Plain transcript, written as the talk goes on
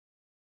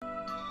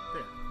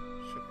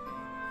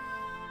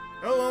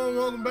Hello and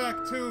welcome back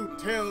to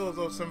Tales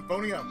of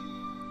Symphonia.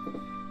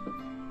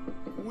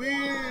 We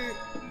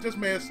just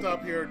made a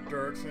stop here at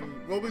Dirk's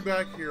and we'll be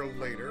back here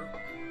later.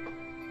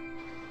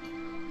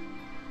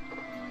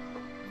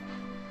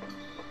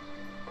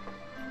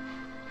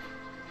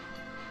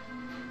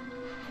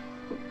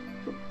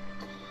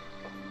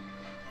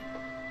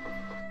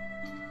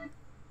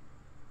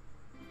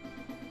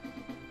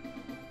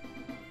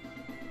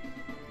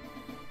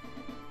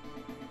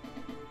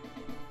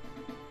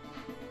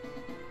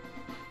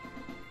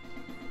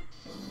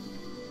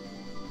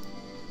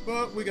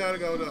 But we gotta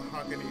go to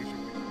Hakunishu.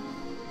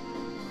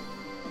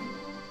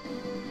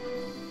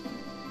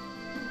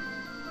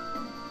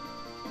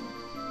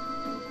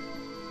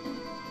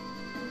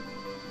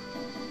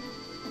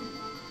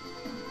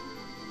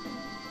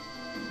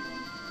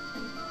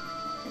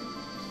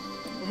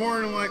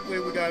 More than likely,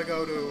 we gotta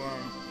go to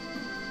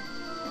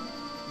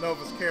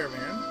Nova's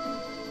Caravan.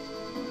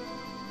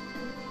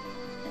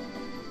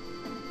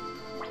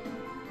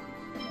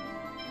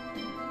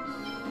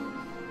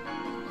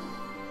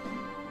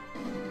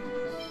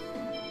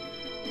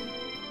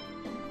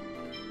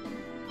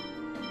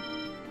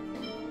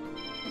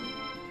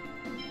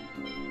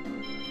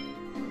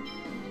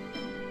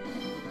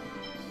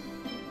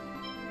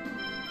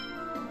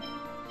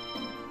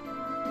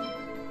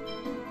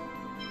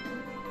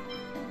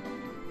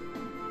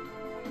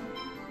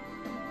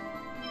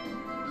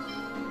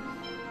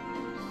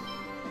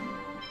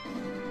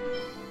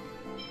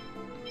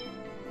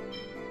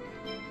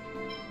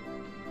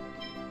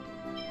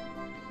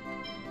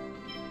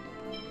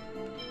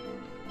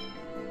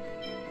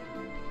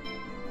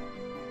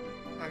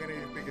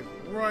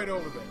 Right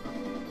over there.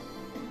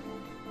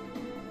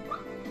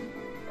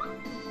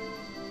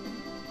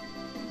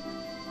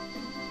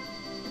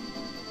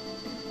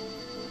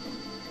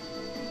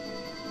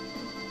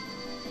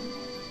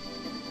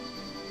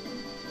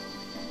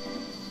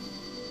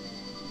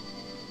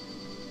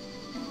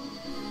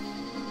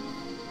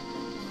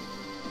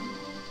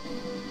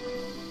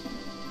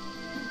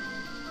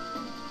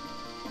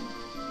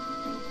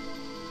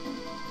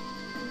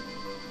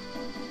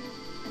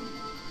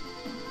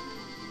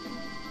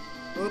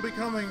 We'll be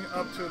coming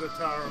up to the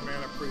Tower of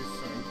Mana pretty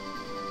soon.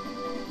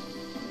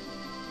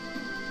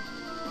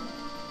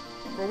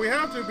 But we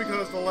have to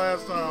because the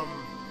last,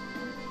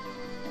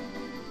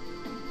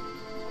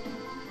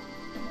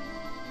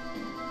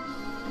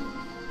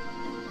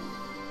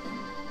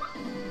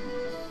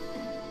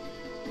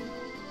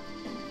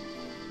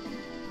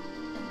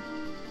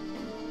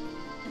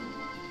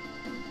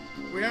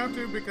 we have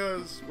to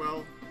because,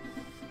 well,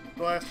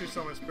 the last two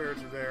summon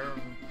spirits are there.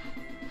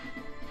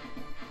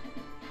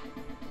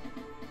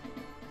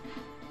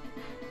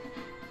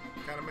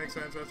 Kind of makes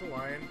sense as to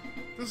why, and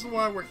this is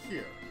why we're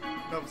here.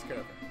 Nova's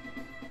Caravan.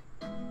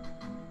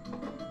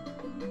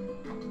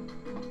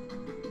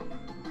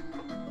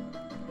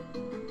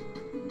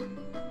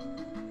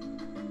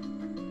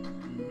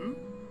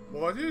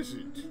 What is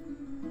it?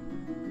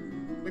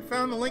 We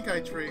found the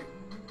Link-Eye tree,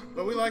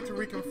 but we'd like to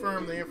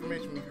reconfirm the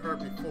information we heard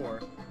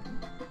before.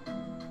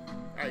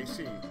 I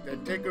see.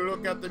 Then take a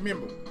look at the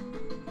memo.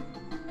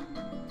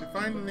 To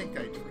find the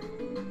Link-Eye tree.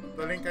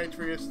 The Link-Eye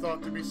tree is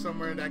thought to be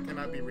somewhere that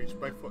cannot be reached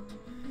by foot.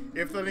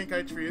 If the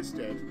Link-Eye tree is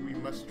dead, we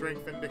must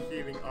strengthen the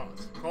healing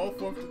arts, call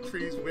forth the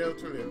tree's will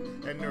to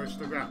live, and nourish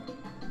the ground.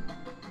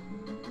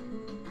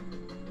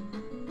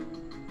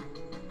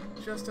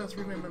 Just as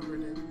we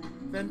remembered it.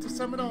 Then to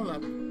sum it all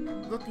up,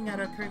 looking at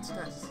our current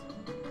status,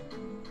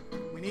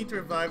 we need to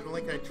revive the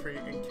Link-Eye tree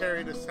and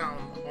carry the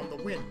sound on the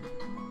wind.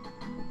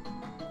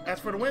 As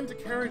for the wind to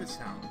carry the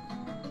sound,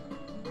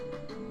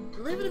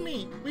 believe it to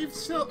me, we've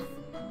still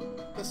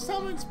the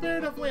summoned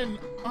spirit of wind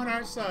on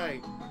our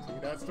side. See,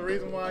 that's the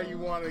reason why you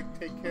want to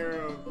take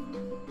care of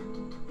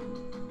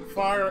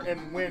fire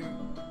and wind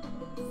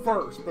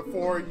first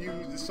before you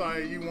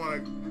decide you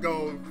want to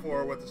go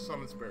for with the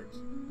summoned spirits.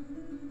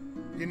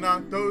 You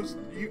knock those,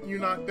 you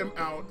knock them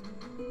out.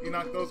 You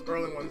knock those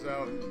early ones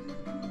out.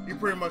 You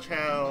pretty much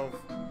have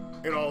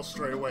it all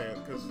straight away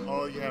because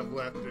all you have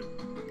left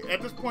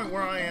at this point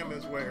where I am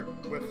is where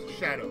with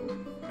Shadow,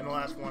 and the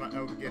last one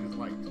I would get is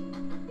Light.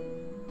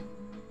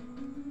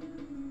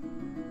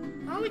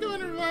 How are we going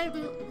to revive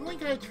the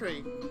Link-Eye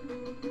tree?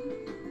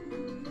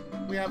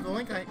 We have the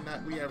Link-Eye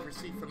nut we have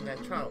received from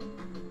that child.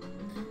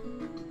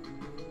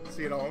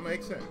 See, it all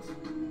makes sense.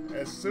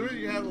 As soon as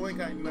you have the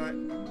Link-Eye nut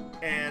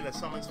and a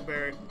summoned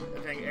spirit,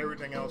 I think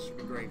everything else should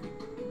be gravy.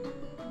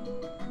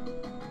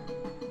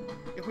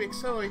 If we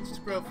accelerate its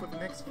growth with the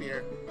next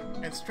sphere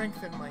and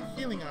strengthen my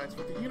healing arts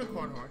with the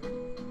unicorn horn,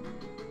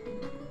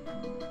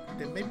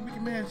 then maybe we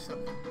can manage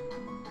something.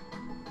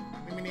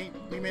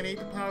 We may need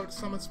the power to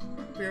summon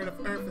spirit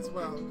of earth as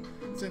well,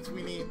 since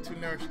we need to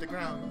nourish the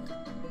ground.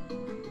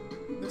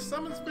 The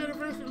summoned spirit of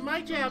earth is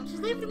my job,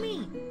 just leave it to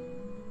me!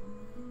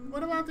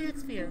 What about the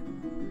sphere?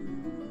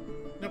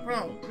 No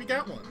problem, we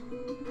got one.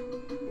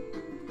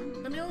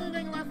 And the only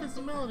thing left is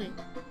the melody.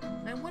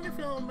 I wonder if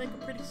it'll make a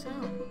pretty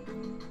sound.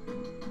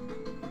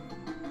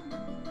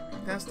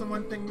 That's the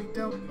one thing we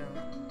don't know.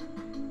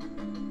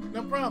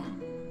 No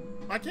problem.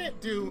 I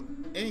can't do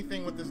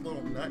anything with this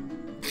little nut.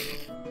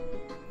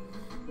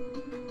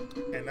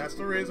 And that's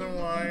the reason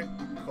why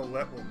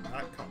Colette will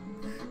not come.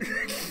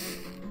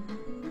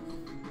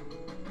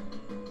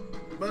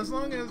 But as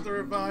long as the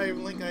revived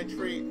Linkite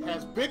tree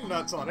has big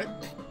nuts on it,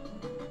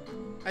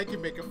 I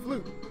can make a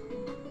flute.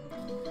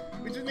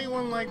 We just need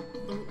one like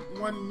the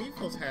one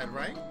Nephos had,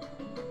 right?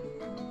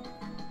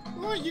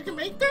 What, you can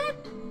make that?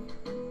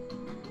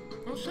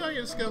 I'll show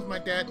you the skills my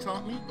dad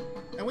taught me,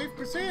 and we've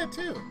pursued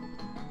too.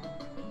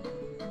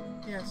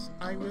 Yes,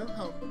 I will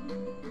help.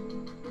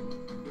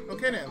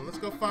 Okay then, let's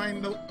go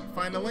find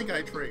the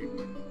Linkite tree.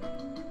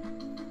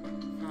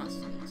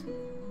 Fascinating.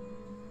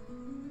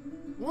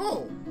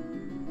 Whoa!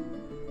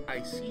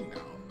 I see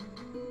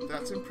now.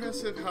 That's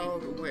impressive how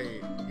the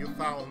way you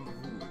found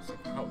the rules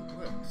of how it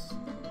works.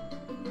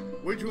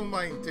 Would you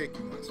mind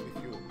taking us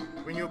with you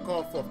when you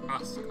call for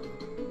Asuka?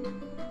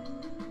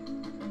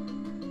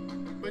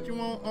 But you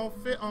won't all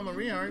fit on the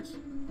Riards.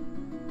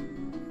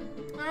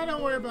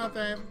 Don't worry about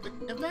that.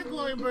 If that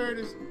glowing bird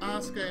is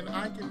Asuka and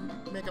I can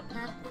make a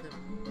pact with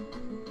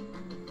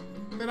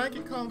him, then I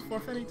can call him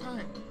forth any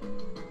time.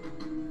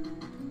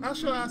 I'll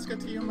show Asuka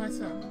to you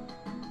myself.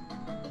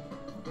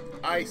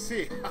 I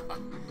see.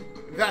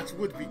 That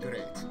would be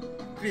great.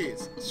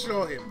 Please,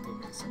 show him to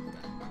me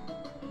sometime.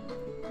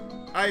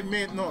 I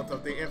made note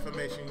of the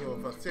information you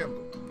have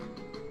assembled.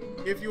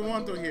 If you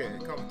want to hear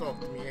it, come talk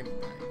to me anytime.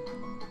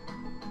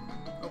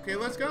 Okay,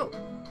 let's go.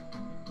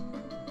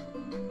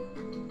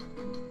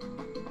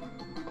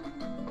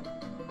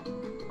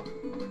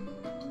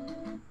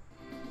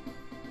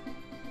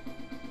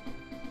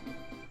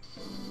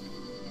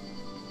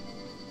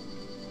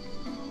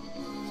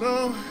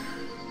 So,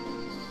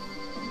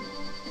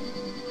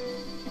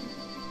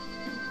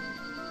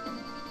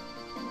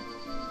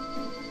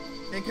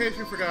 in case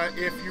you forgot,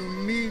 if you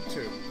need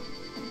to,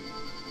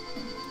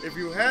 if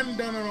you hadn't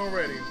done it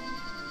already,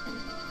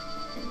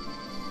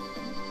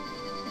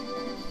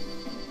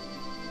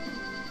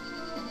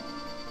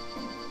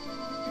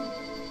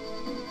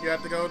 you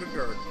have to go to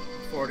Dirt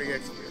for the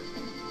experience.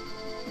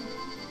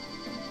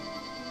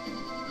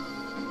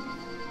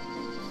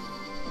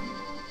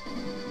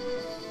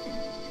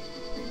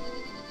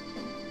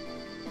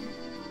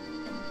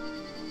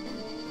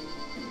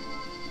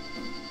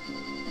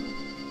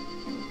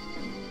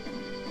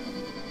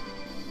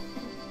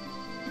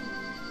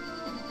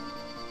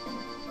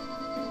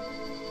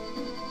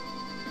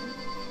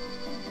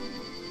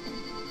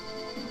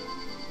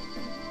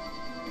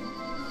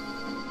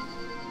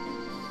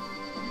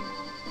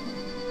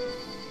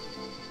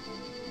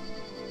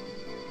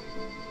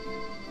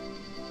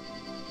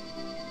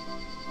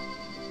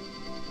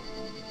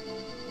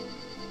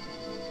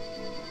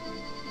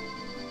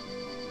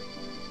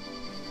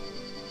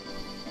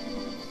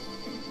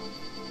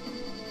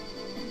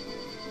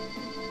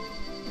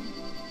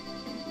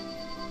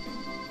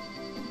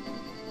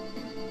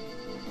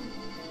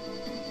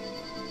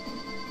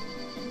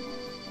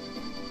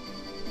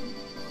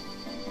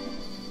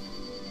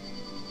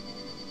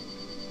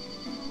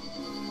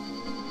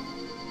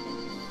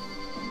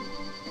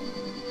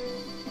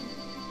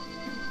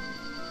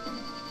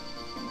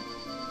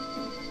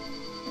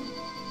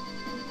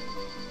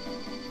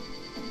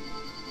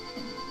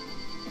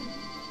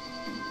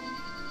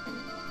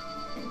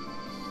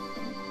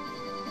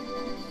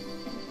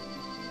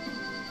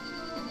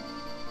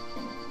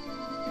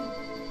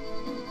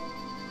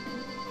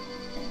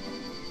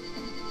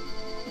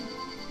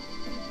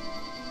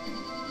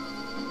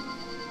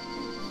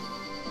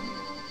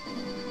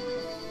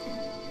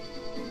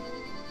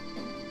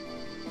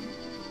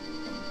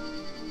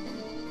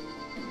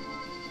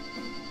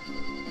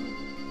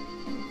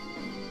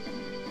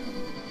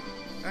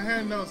 I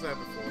hadn't noticed that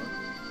before.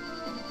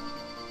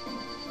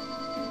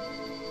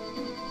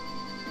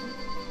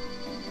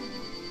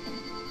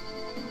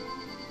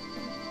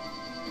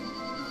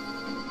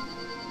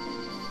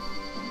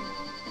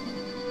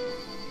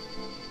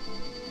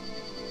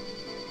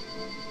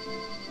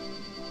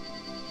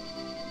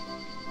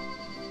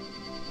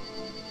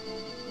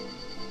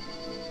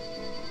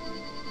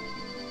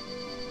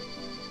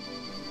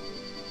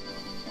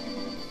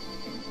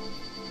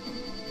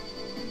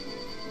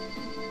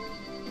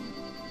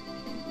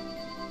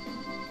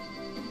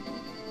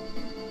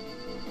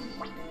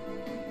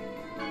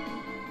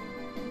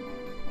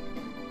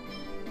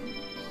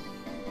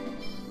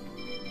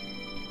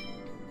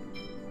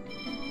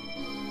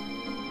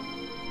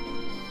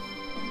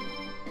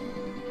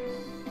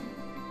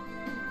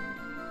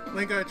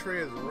 Linkite tree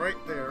is right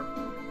there.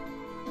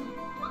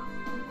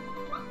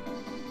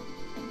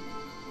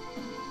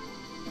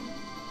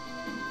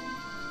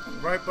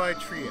 Right by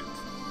Treant.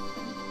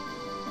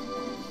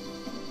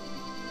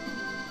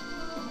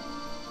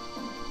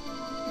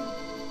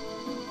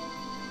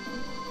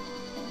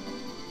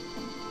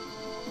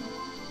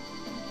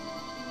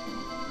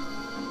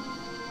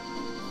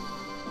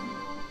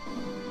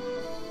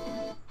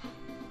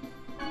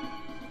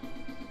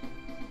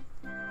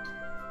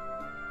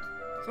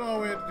 So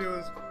all we have to do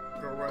is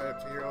go right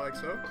up to here like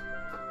so.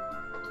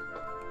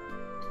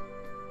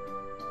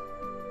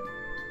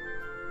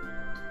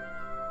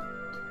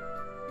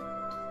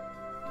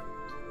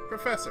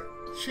 Professor,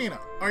 Sheena,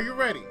 are you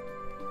ready?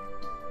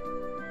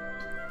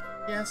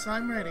 Yes,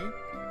 I'm ready.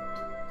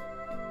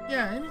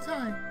 Yeah,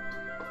 anytime.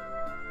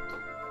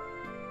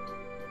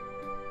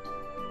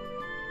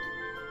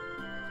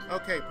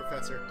 Okay,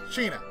 Professor.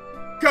 Sheena,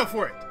 go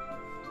for it!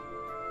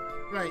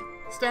 Right,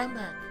 stand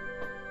back.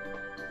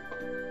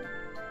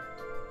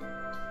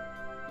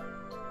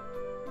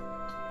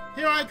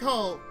 Here I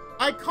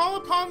call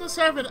upon the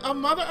servant of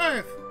Mother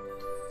Earth.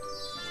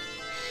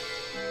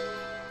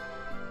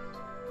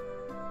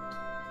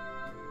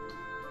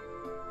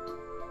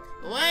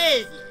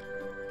 Wait!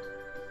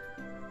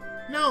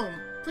 Gnome,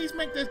 please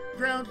make the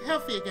ground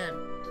healthy again.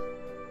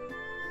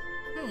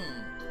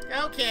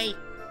 Okay.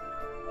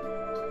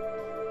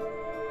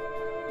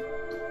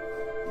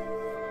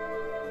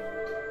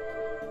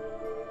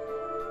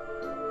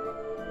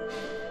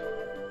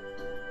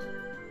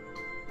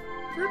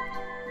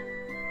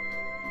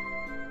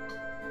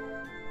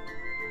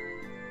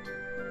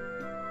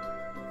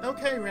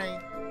 Okay, Ray.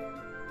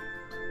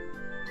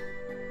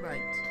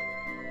 Right.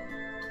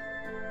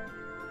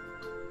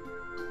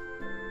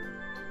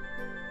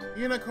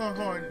 Unicorn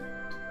Horn,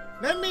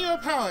 lend me your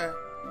power.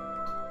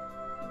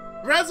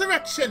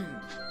 Resurrection!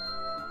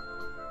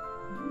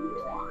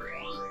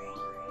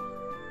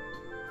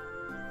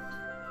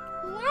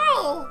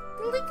 Wow!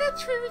 The Lika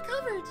tree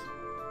recovered!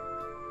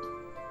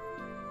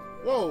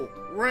 Whoa,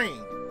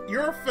 Rain,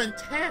 you're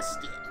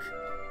fantastic!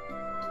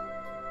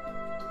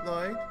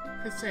 Lloyd,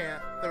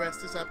 Hesea, the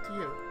rest is up to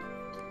you.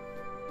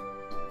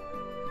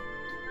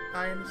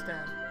 I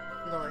understand,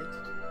 Lloyd.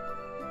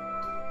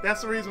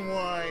 That's the reason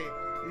why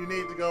you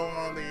need to go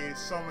on the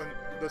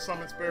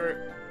summon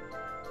spirit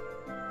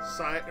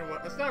side and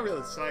what. It's not really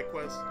a side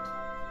quest,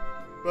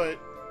 but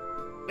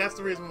that's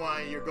the reason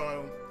why you're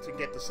going to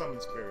get the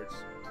summon spirits,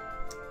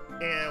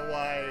 and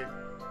why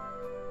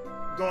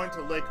going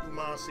to Lake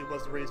Umasi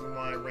was the reason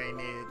why Rain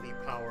needed the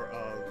power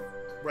of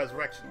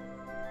resurrection.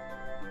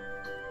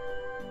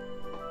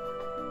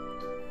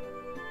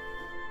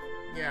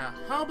 Yeah,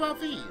 how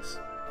about these?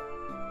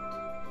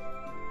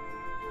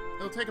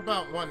 It'll take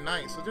about one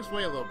night, so just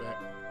wait a little bit.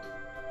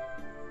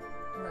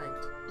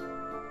 Right.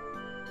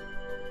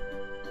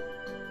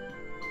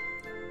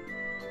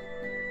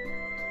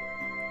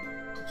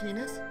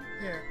 Genus,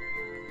 here.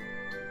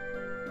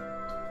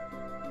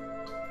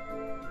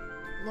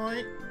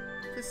 Lloyd,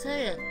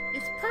 Hesea,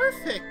 it's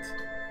perfect!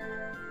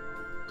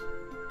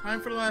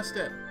 Time for the last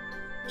step.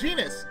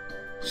 Genus!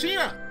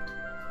 Sheena!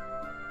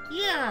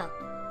 Yeah!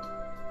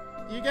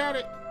 You got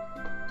it!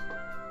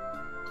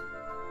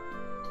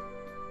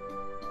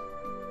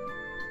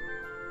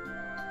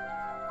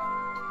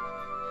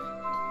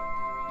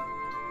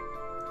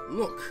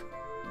 Look!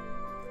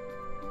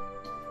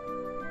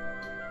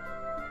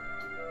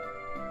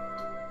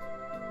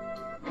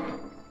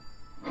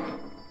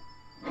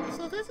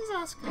 So this is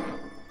Oscar.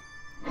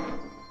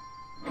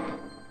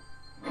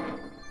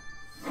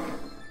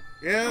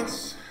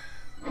 Yes,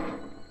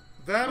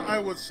 that I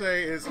would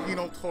say is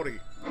Hinotori,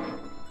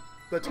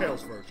 the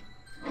Tails version.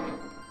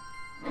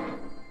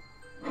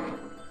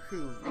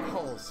 Who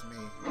calls me?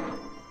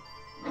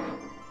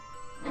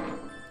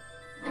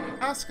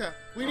 Asuka,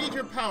 we need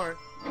your power.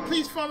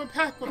 Please form a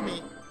pact with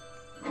me.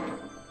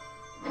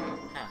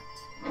 Pact.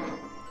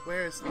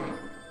 Where is Luna?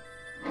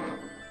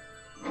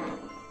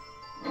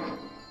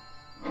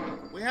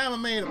 We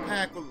haven't made a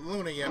pact with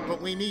Luna yet,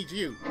 but we need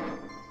you.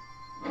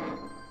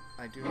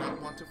 I do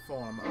not want to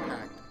form a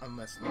pact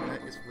unless Luna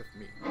is with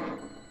me.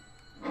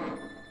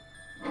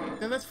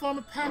 Then let's form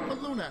a pact with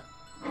Luna.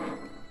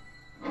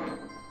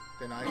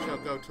 Then I shall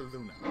go to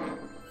Luna.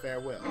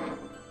 Farewell.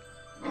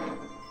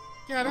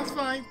 Yeah, that's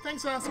fine.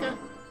 Thanks, Asuka.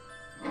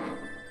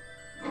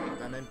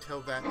 Then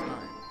until that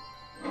time.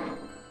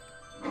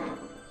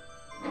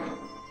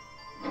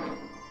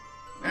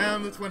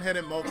 And the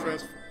twin-headed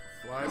Moltres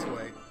flies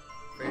away.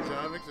 Fades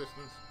out of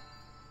existence.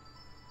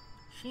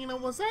 Sheena,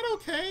 was that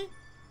okay?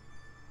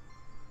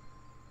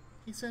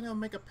 He said he'll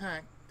make a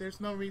pact. There's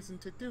no reason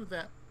to do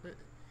that.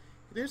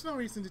 There's no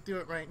reason to do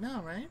it right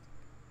now, right?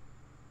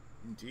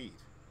 Indeed.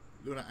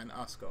 Luna and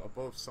Asuka are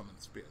both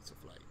summoned spirits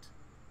of light.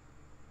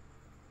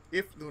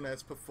 If Luna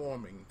is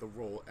performing the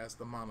role as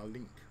the Mana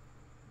Link,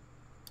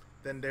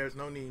 then there's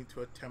no need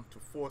to attempt to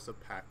force a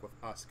pact with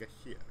Asuka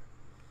here.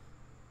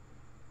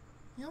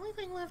 The only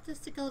thing left is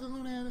to go to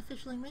Luna and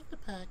officially make the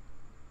pact.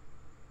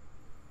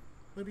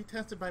 We'll be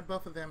tested by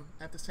both of them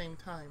at the same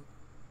time.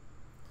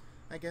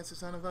 I guess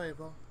it's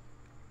unavoidable.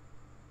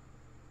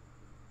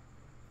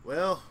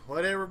 Well,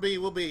 whatever be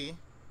will be.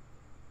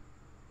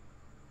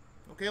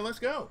 Okay, let's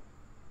go.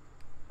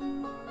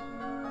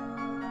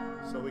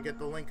 So we get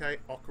the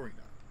Linkite Ocarina.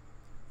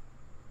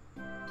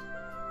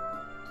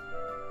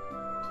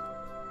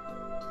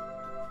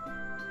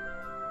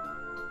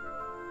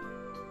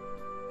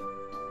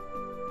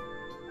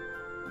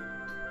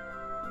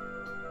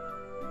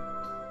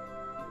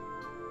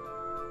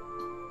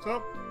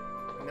 So,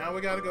 now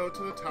we gotta go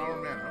to the Tower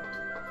Mana.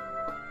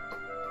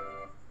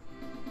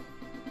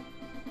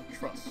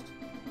 Trust.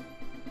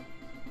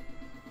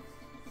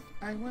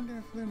 I wonder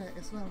if Luna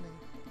is lonely.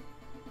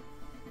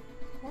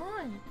 Why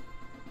Why?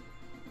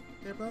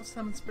 They're both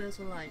summoned spirits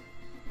of light,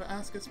 but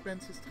Asuka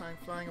spends his time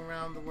flying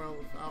around the world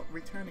without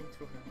returning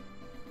to her.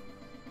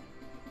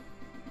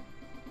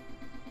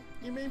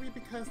 It may be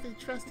because they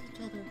trust each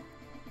other.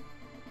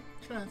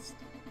 Trust.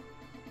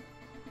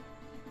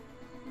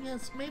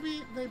 Yes,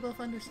 maybe they both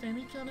understand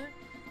each other,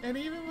 and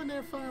even when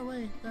they're far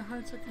away, their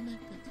hearts are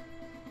connected.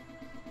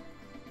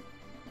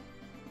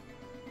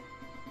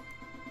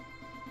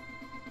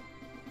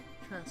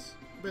 Trust.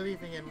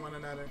 Believing in one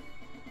another.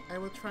 I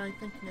will try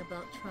thinking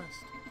about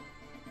trust.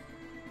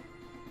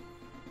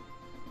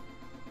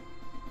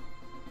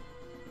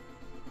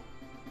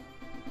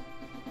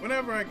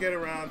 Whenever I get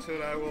around to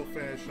it, I will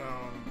finish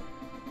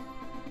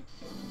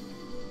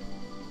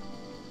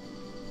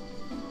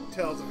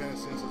Tales of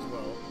Innocence as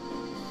well.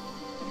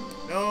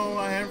 No,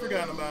 I haven't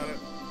forgotten about it.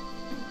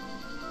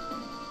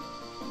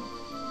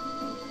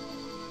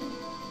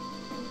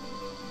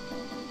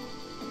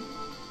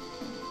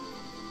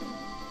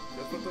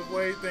 Just with the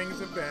way things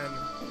have been.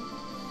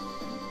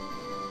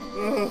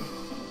 Ugh.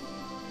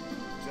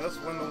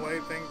 Just when the way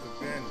things have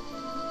been.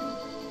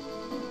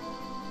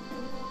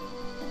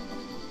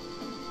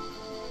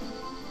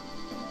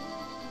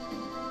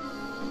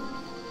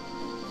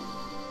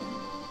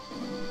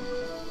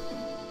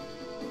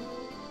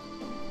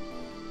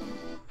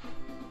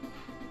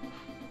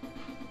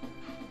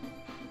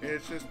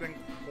 It's just been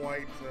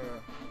quite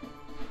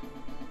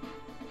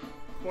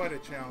a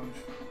challenge.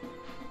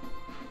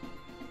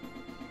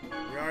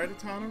 We are at the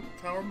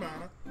Tower of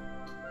Mana.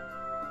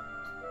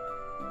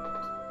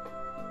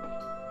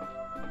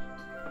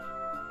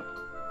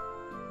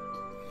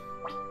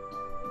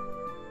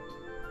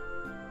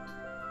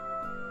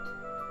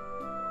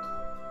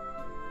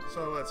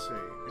 So let's see.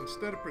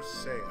 Instead of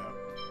Presea,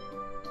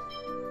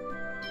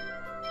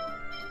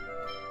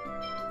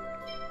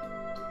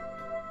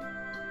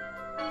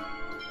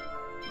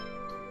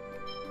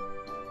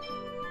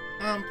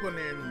 I'm putting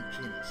in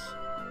Genus.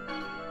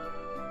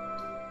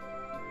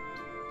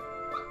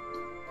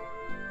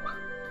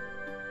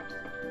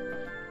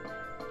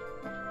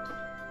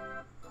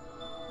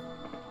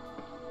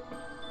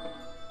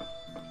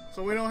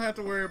 So we don't have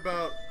to worry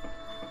about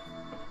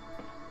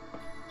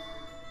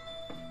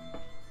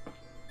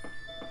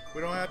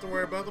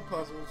the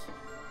puzzles.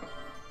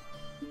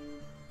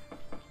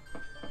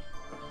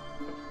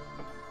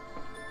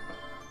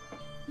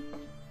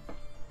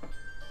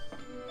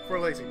 For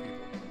lazy people.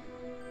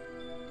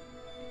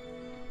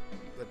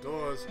 The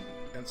doors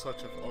and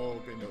such have all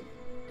been opened.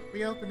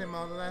 We opened them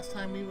all the last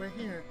time we were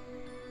here.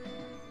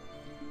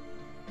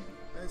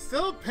 It's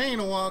still a pain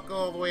to walk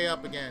all the way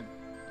up again.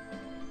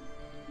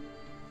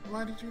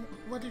 What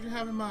did you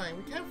have in mind?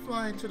 We can't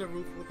fly into the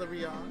roof with the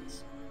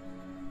Rions.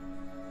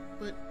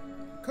 But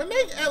couldn't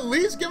they at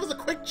least give us a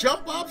quick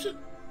jump option?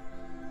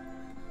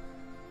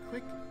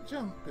 Quick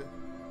jump.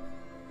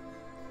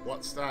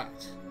 What's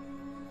that?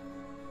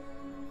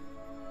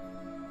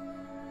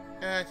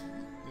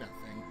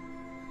 Nothing.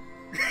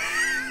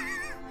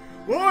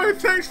 Boy,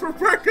 thanks for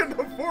breaking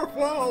the fourth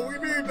wall. We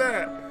need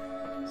that.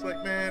 It's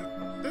like,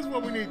 man, this is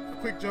what we need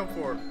quick jump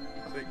for.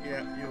 It's like,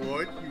 yeah, you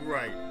Lloyd, you're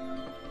right.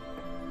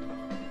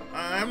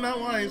 I'm not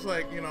lying. It's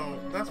like, you know,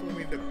 that's what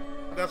we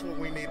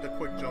need the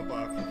quick jump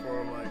option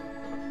for. Like,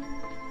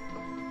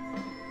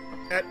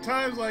 at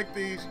times like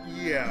these,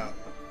 yeah,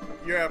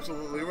 you're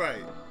absolutely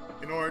right.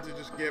 In order to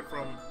just get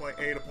from point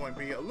A to point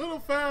B a little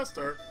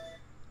faster.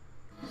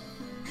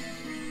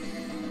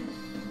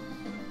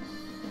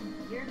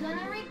 You're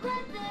gonna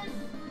regret this.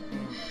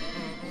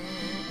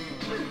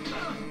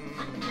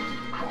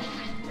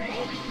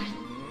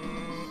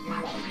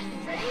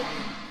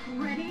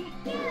 Ready?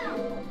 Go!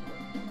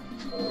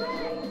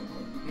 Right.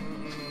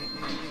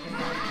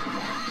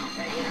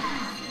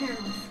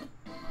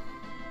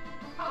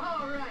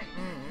 All right.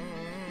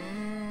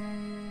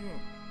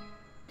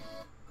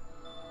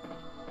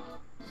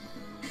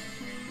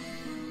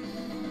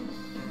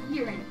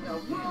 You're in for a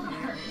world of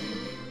hurt.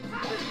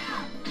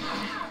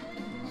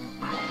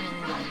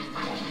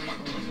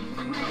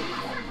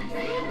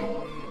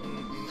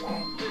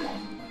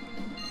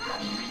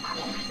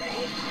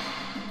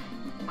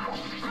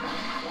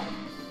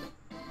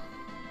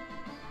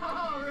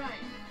 All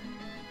right.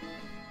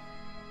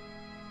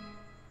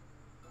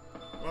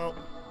 Well,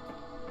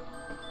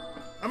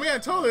 I mean, I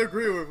totally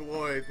agree with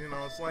Lloyd. You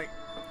know, it's like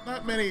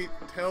not many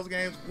Tales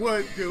games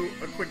would do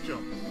a quick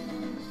jump.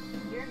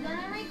 You're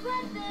gonna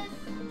regret this.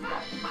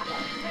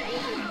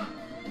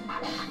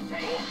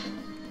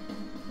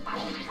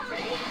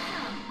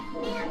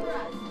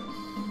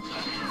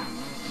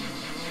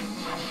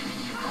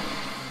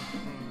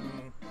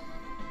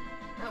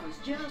 I was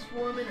just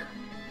warming up.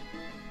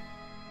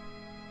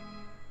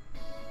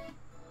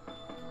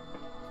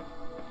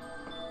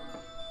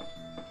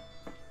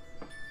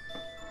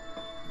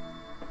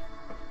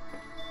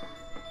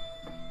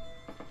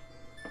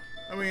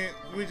 I mean,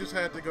 we just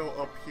had to go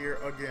up here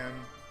again.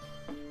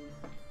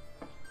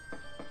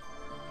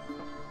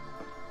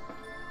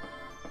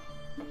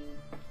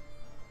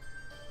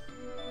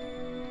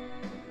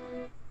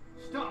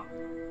 Stop!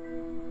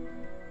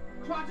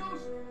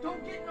 Kratos,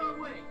 don't get in our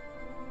way!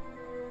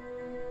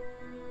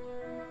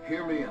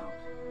 Hear me out.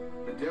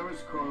 The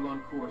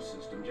Darius-Karlon core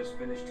system just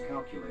finished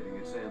calculating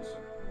its answer.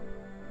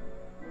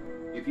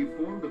 If you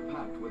form the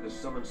pact with a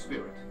summoned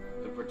spirit,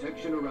 the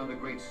protection around the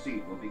Great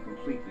Seed will be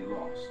completely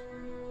lost.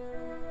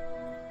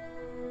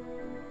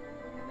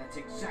 And that's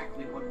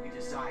exactly what we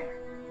desire.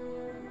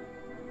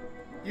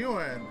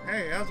 Ewan,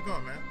 hey, how's it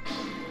going, man?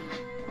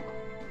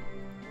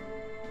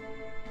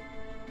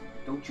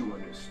 Don't you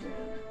understand?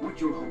 What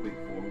you're hoping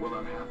for will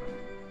not happen.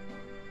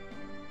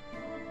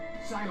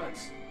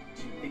 Silence!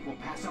 Do you think we'll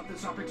pass up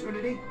this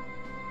opportunity?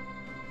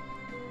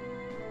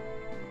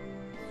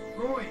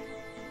 Roy,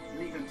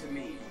 leave him to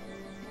me.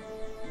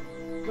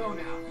 Go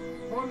now.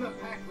 Form the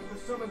pact with the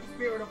summoned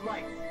spirit of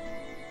light.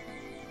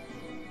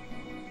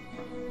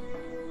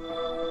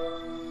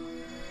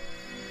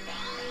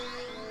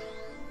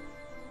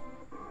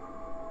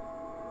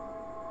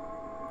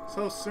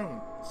 So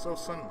soon. So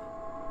suddenly.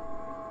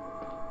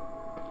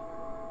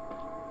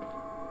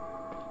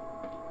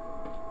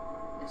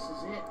 This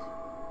is it.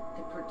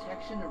 The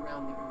protection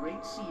around the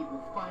Great Seed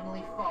will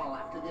finally fall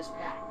after this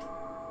pact.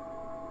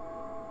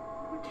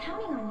 We're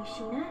counting on you,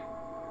 Sheena.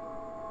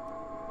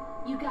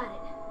 You got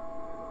it.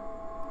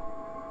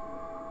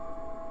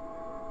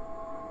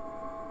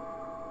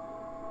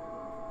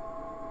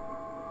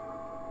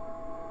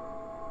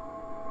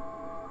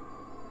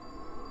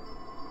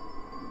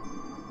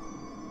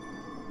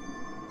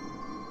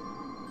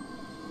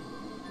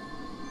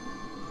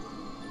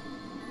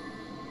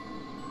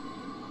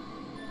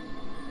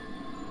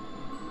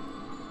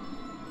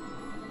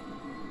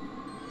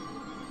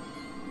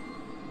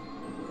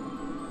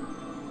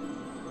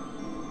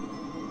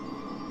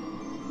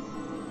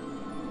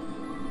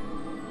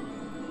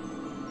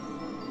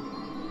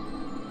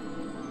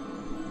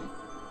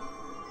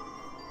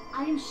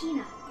 I am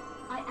Sheena.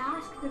 I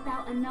ask that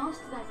thou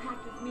annulst thy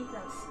pact with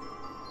Mythos,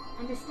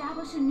 and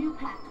establish a new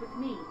pact with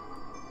me.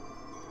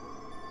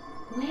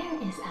 Where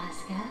is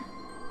Asuka?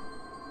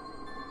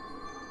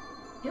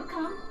 He'll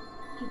come.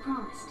 He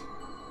promised.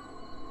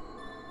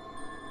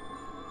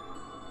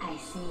 I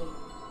see.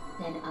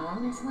 Then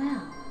all is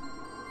well.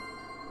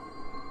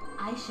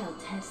 I shall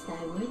test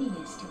thy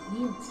worthiness to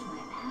wield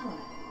my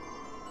power.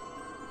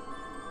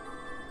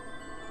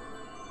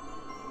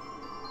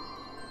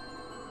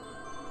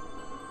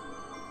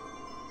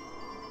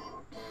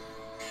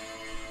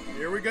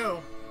 Here we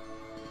go.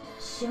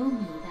 Show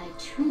me thy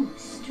true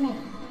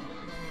strength.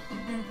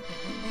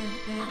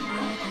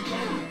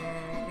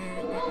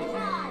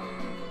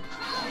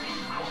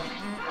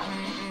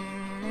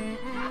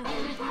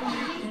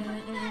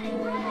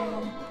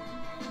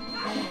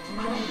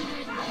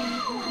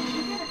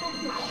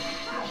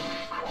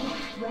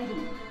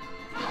 Ready.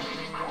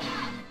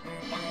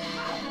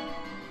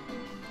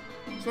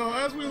 So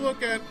as we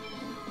look at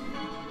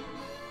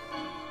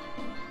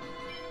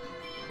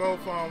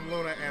both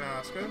Luna and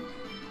Asuka,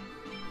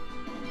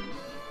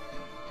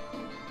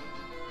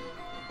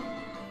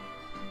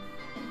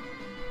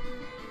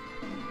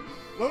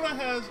 Luna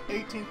has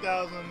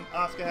 18,000,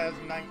 Asuka has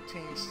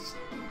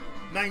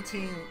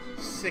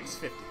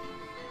 19,650.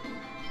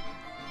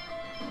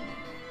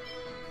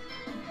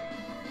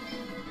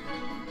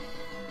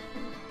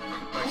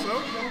 Like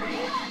so?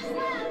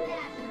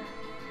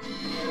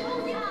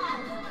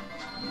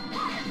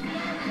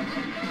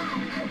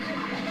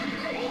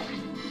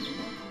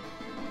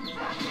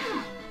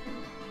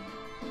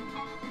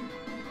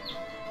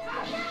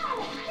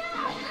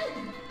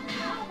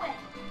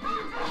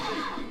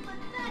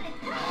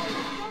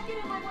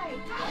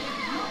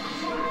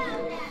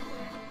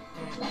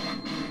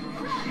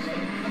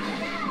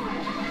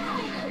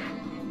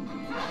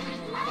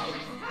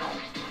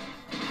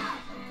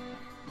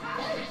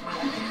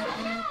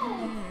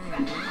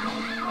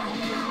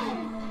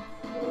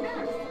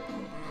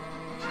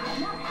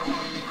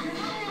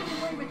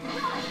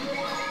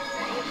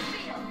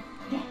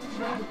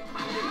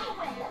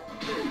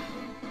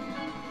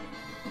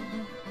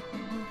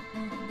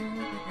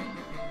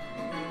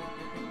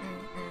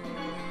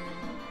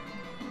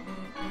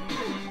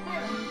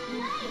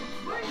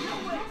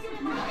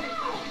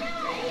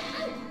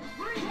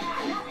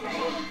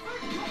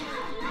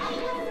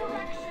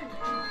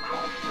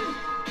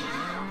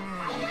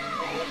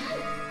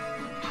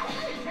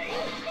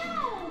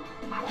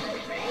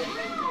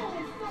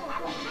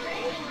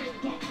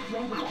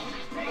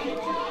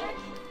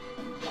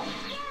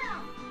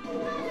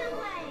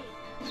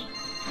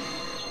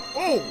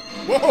 Oh!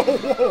 Whoa,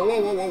 whoa,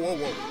 whoa, whoa, whoa, whoa, whoa,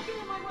 whoa.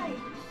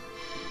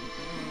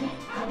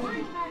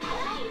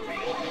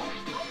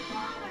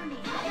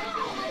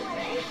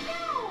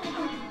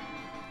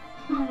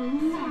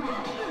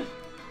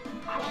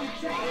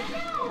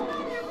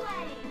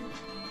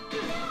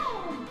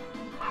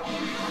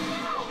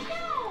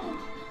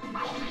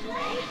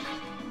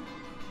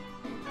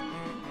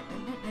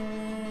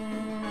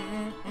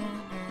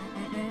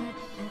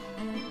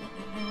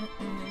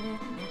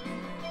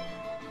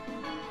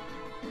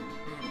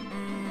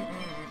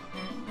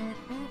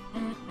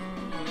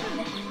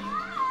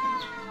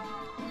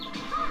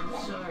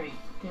 Sorry,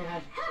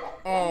 Dad.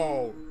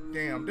 Oh,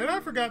 damn. Did I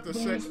forget to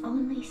say... There's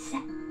only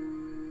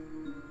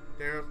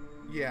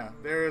Yeah,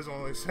 there is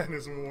only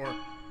sadness and war.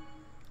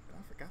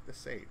 I forgot to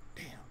save.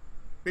 Damn.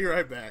 Be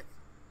right back.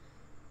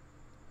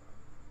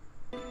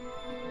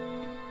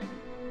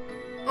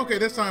 Okay,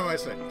 this time I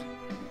saved.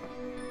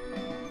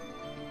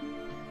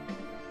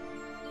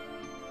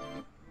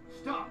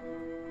 Stop!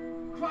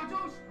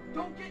 Kratos,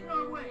 don't get in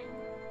our way!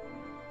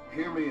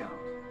 Hear me out.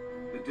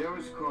 The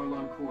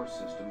Karlon core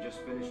system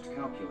just finished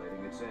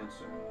calculating its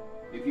answer.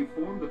 If you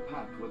form the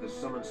pact with a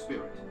summoned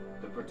spirit,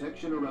 the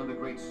protection around the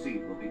Great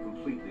Seed will be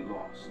completely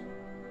lost.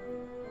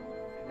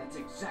 And that's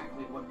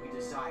exactly what we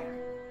desire.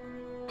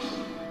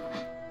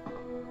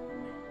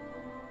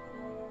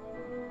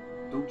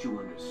 Don't you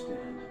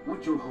understand?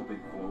 What you're hoping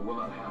for will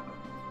not happen.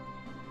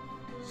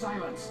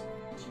 Silence!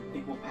 Do you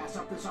think we'll pass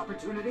up this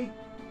opportunity?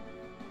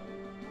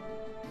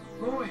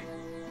 Lloyd,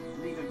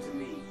 leave him to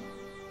me.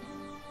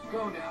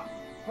 Go now.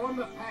 Form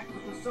the pact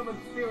with the summoned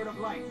spirit of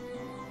light.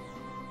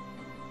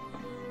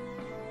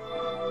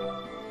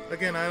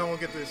 Again, I don't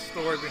get the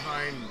story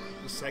behind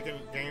the second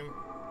game.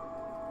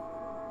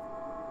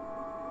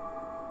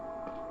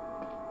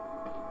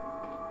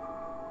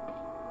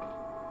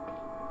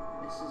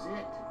 This is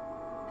it.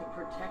 The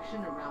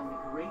protection around the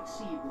Great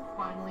Seed will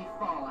finally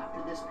fall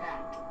after this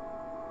pact.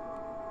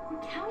 I'm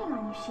counting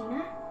on you,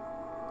 Sheena.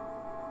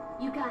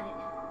 You got it.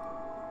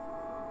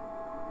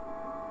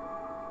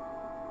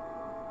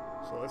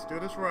 So let's do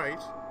this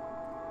right.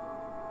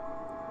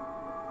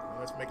 And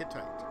let's make it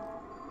tight.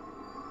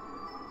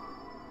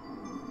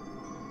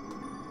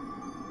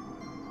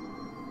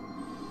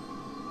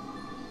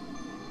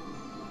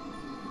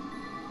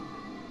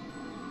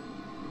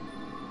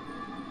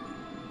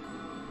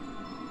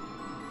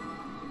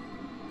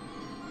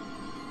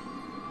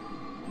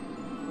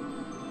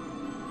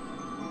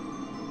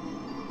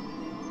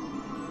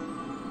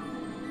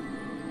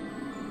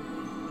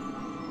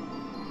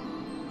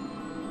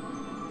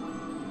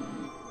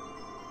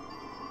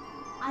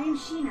 I am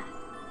Sheena.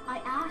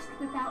 I ask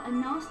that thou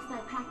annulst thy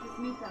pact with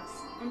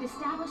Mythos, and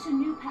establish a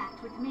new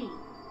pact with me.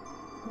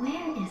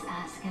 Where is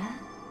Asuka?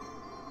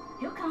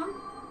 He'll come.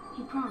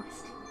 He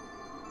promised.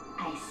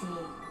 I see.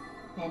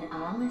 Then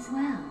all is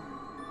well.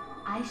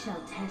 I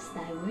shall test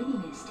thy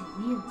worthiness to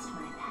wield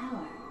my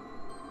power.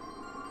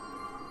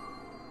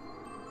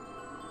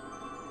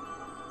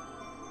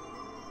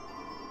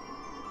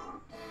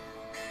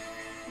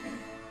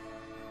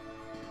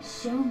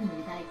 Show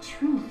me thy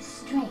true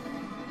strength.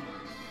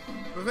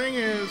 The thing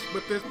is,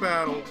 with this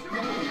battle,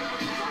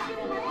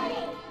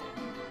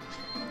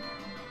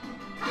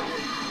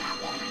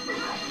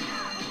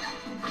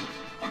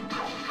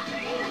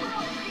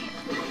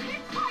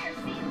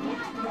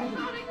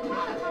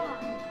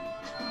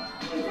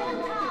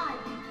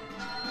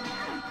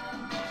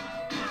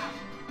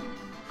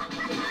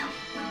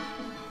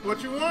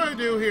 what you want to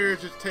do here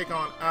is just take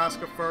on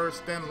Asuka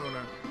first, then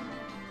Luna.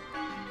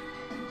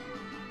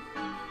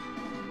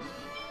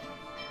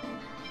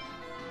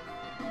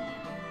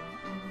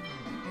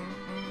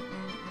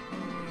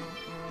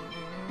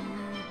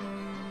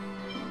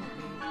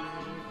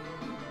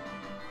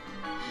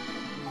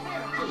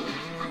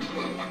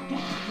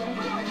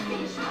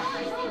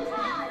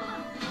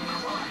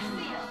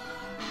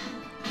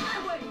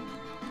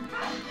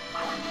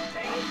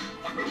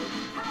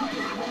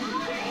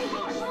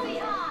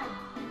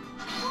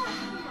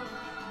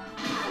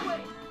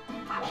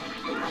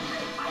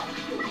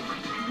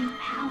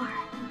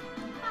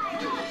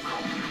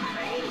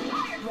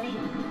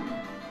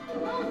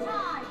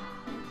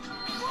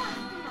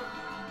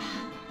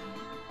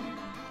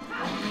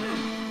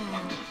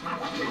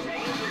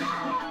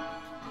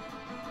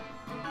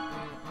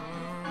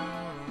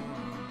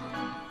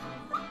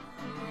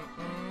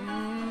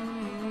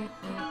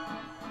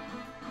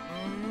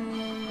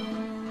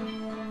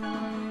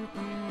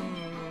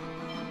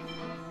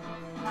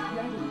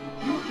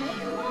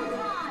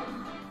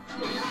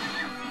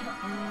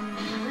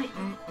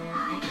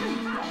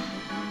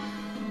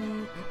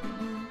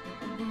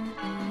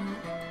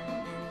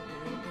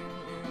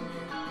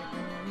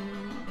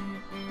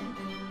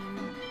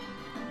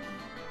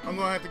 I'm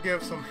gonna have to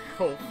give some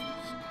help.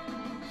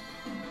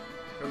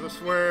 Because I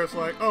swear it's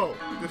like, oh,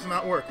 this is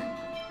not working.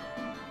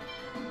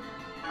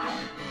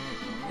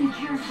 Be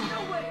careful.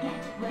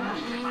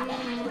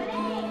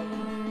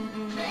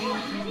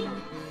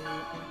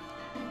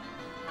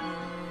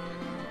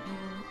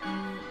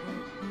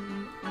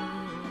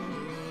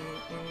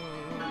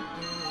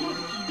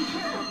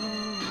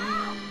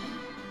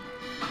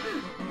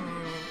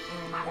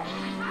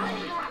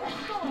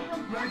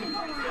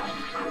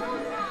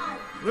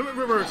 Limit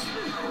reverse.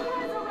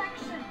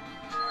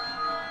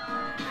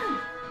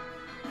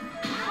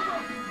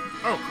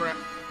 Oh crap.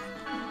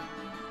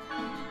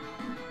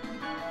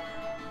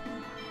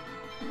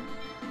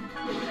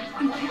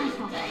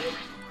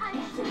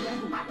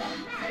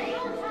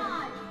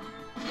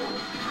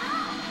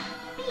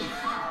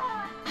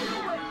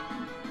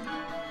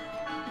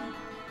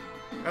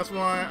 That's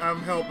why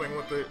I'm helping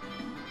with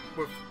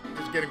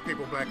just getting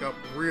people back up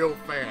real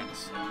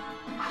fast.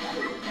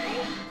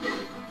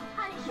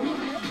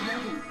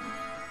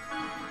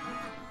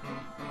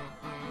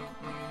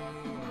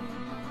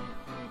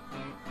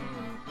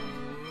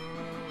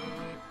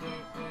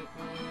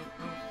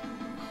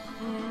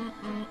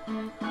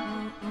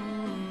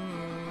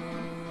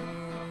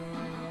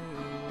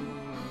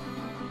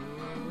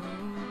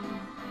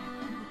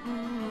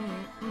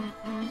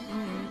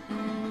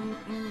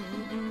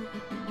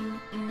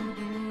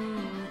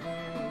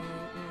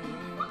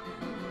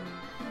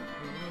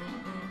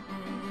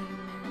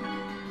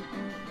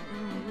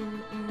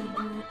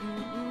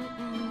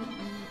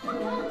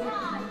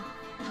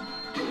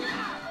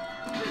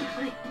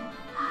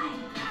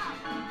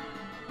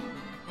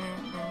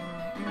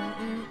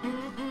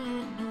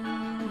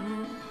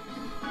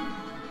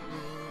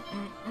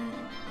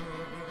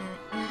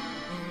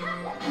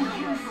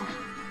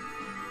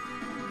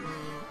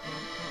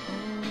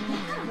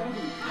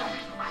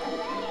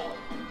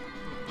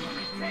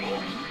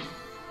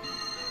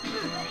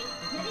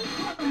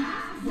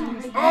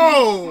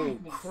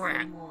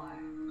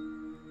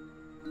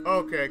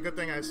 Okay, good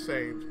thing I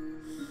saved.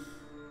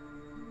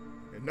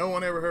 And no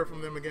one ever heard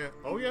from them again.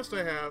 Oh, yes,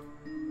 they have.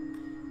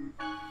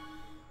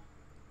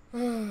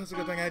 It's a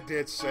good thing I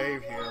did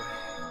save here.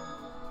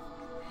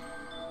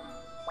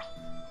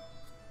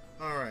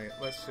 Alright,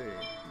 let's see.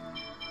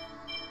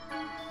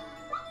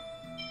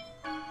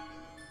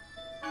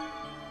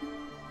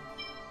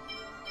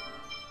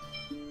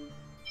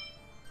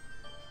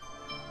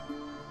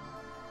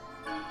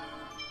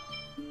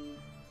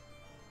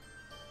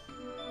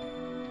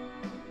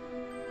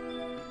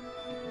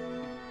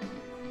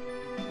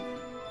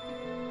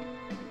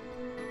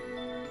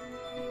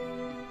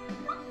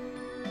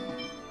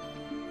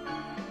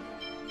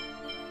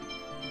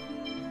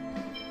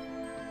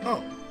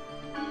 Oh.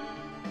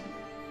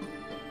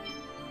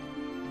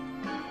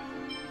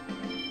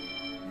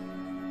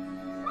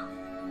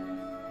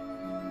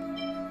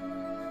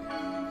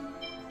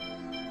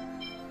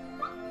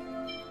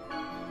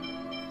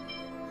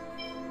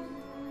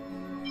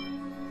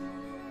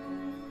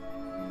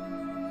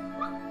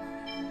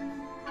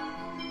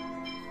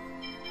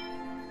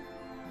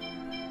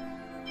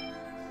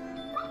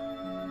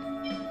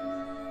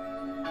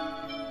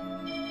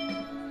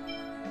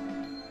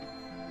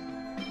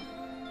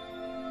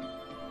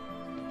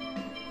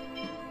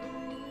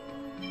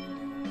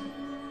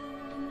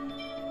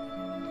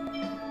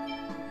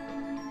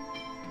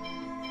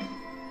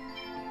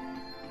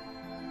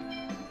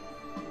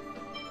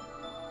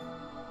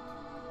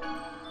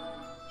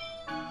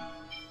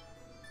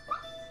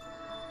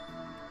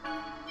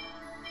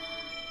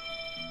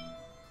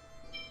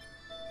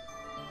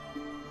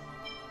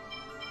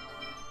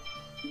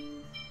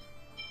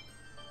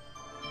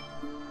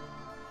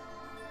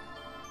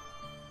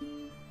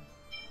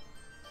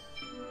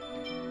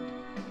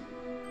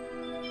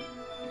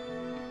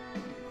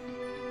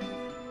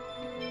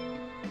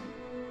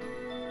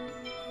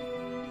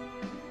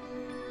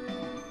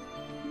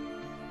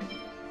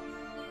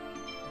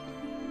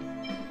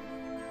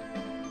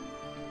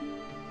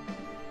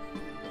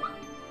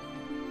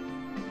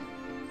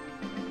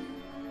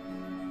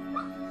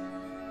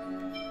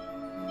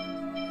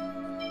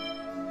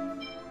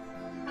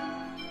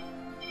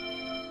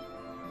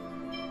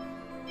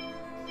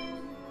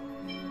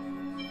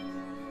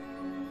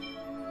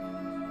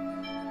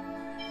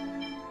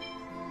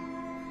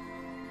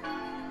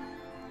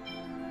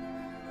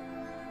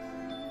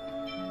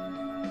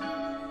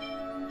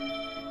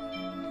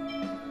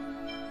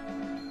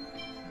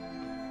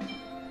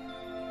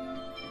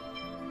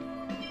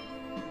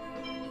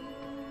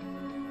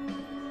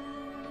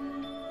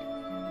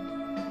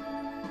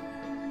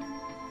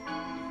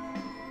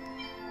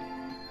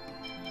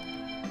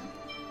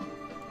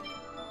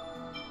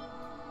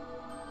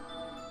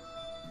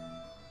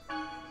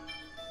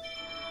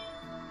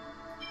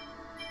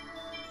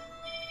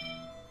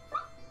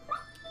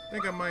 I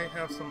think I might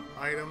have some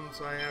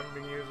items I haven't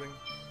been using.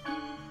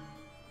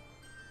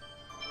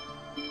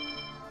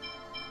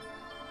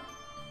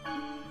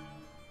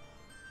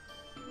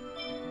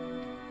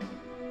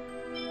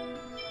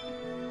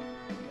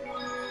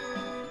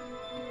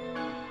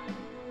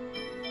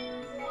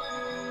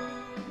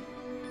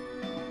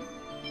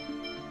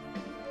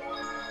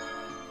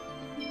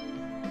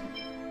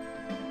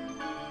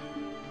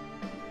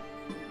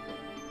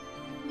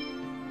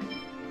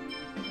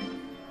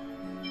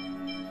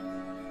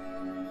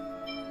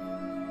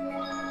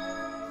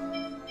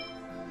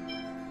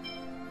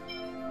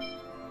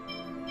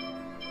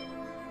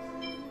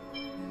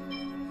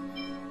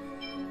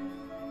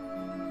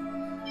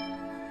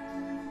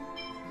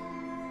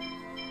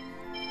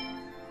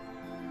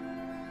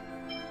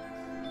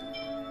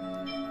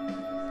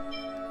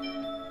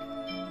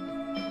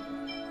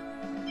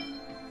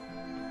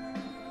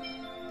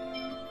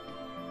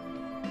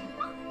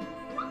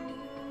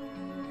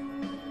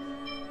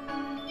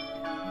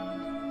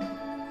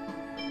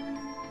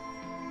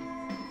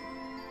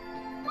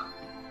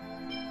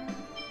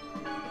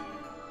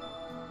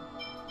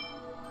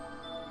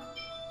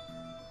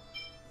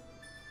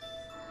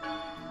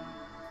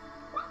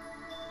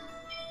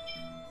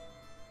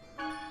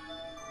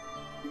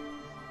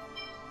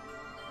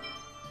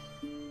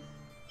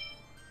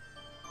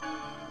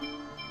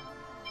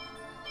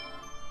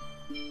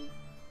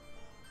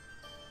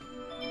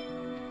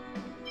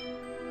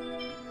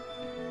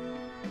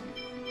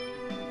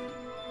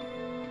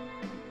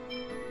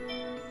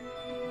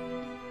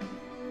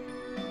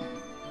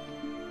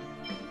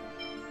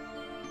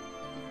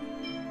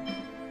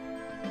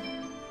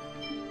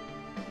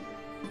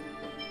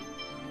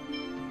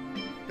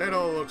 That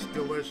all looks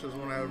delicious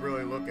when I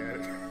really look at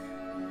it.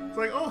 It's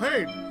like, oh,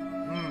 hey.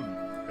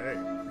 Hey.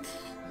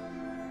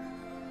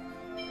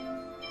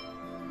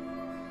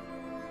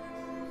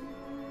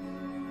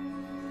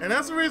 And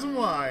that's the reason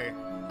why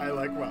I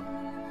like ramen.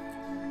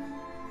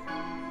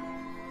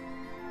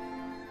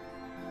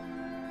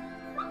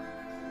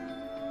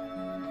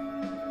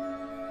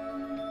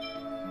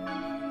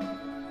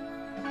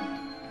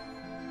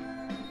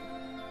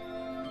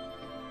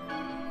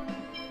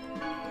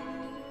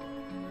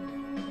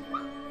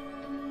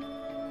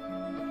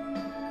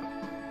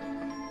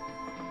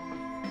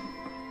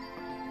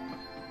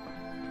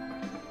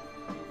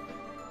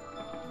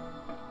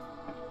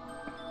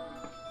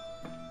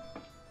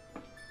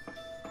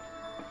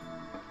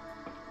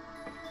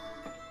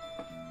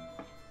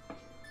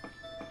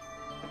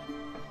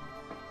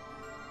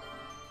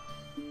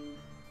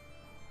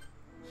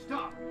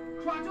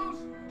 Stratos,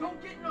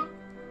 don't get no...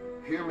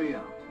 Hear me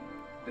out.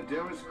 The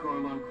Darius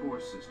Carlon core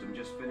system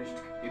just finished.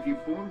 If you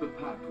form the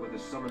pact with a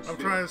summoned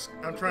spirit,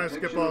 I'm trying to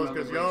skip all this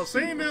because y'all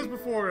seen this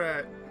before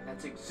that. And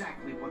that's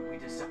exactly what we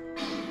decided.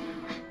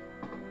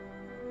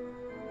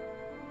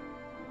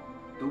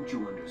 Don't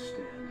you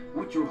understand?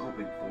 What you're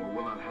hoping for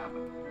will not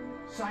happen.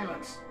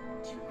 Silence!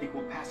 Do you think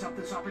we'll pass up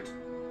this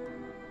opportunity?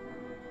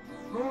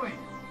 Lloyd!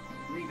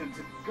 Leave him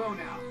to go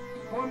now.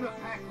 Form the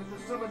pact with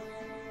the summoned...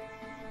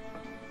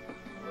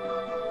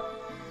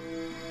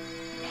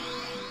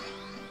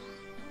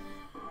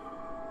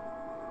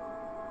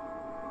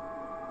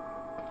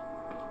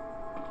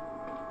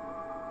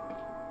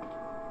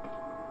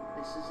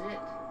 This is it.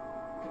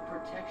 The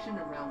protection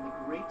around the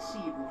Great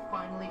Seed will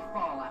finally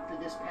fall after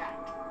this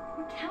pact.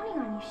 We're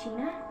counting on you,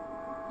 Sheena.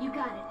 You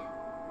got it.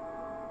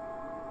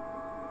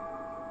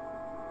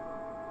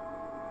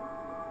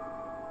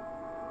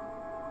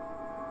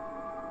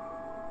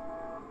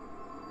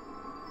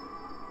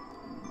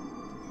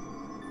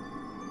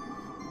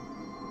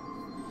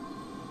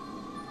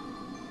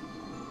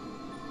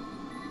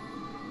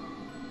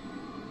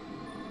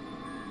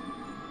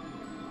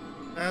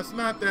 It's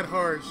not that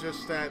hard, it's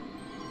just that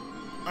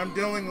I'm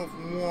dealing with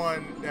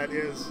one that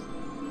is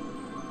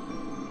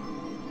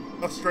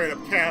a straight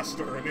up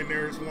caster, and then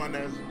there's one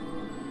is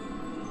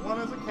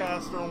a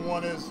caster and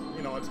one is,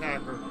 you know,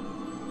 attacker.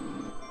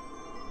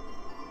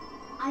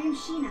 I am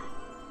Sheena.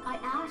 I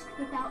ask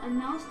that thou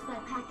annulst thy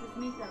pact with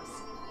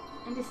Mythos,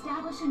 and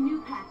establish a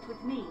new pact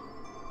with me.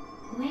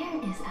 Where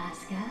is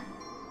Asuka?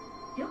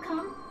 He'll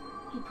come.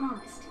 He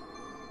promised.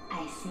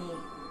 I see.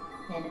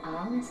 Then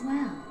all is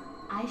well.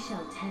 I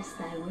shall test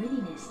thy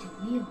worthiness to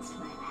wield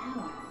my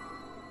power.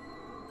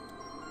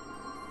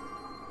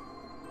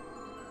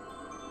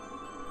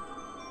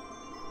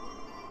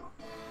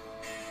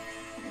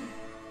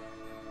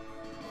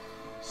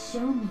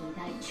 Show me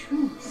thy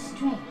true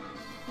strength.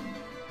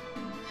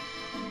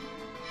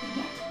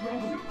 Get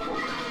ready.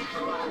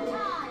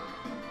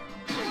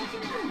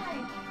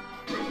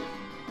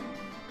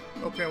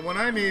 Okay, what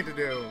I need to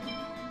do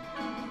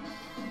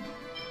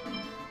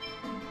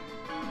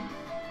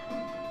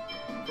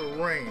for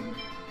rain,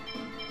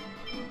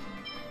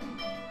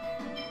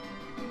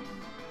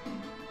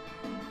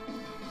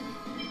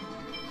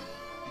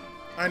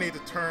 I need to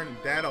turn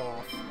that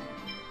off.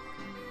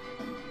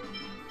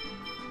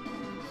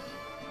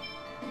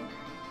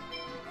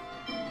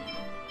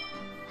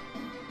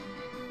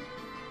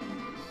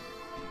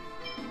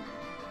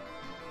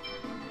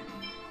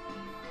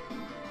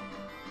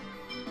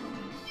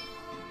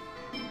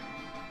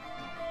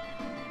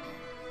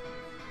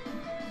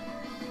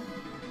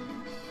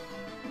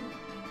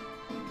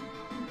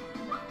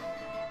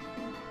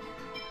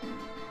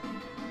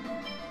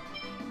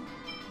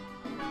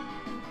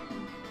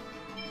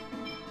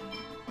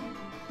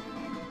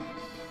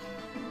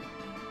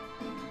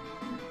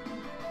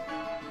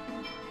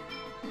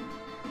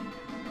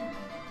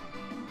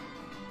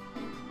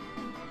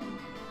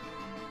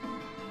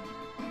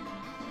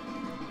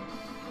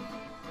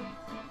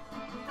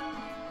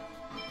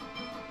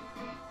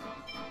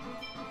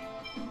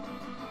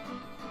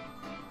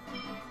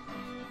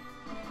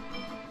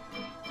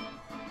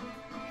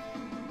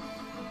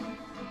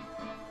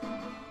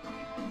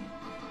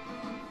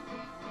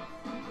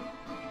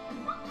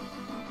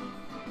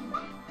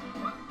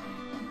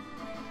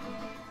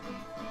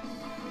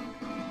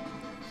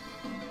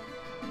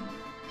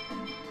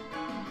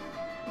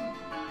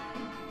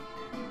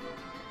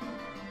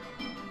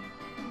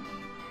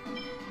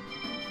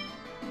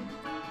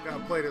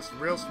 Gotta play this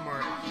real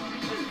smart.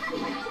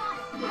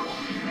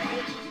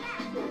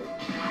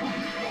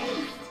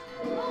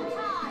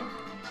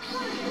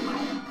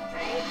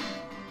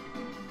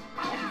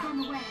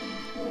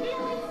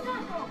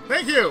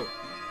 Thank you!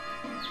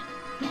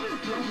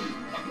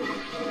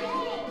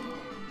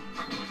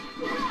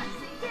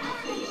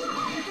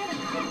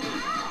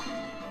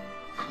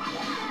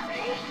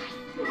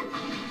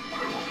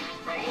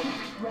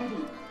 Ready.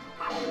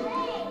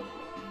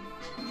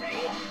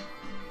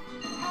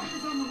 Help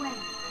is on the way.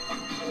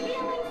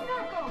 Healing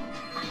circle.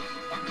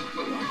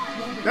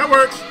 That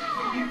works!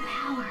 Your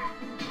power.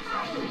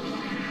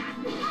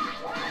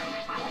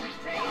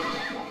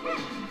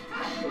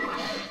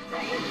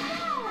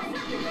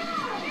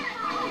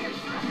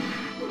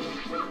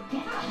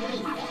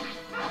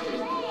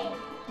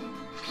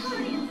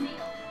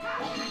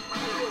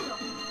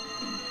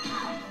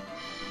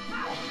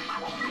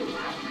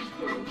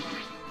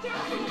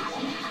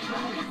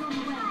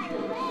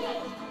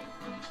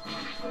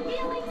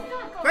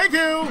 Thank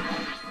you!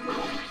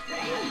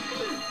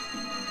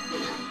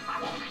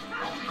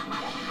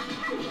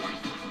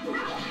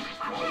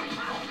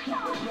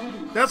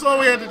 That's all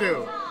we had to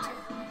do.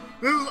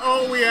 This is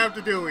all we have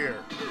to do here.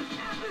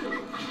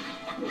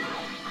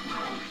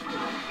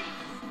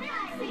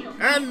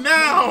 And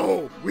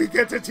now we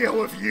get to deal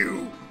with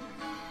you.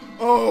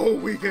 Oh,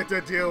 we get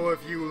to deal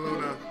with you,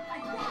 Luna.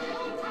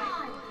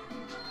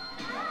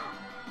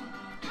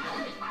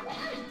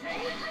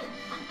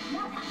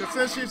 But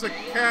since she's a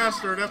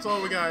caster, that's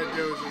all we gotta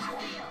do is just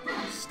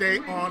stay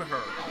on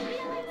her.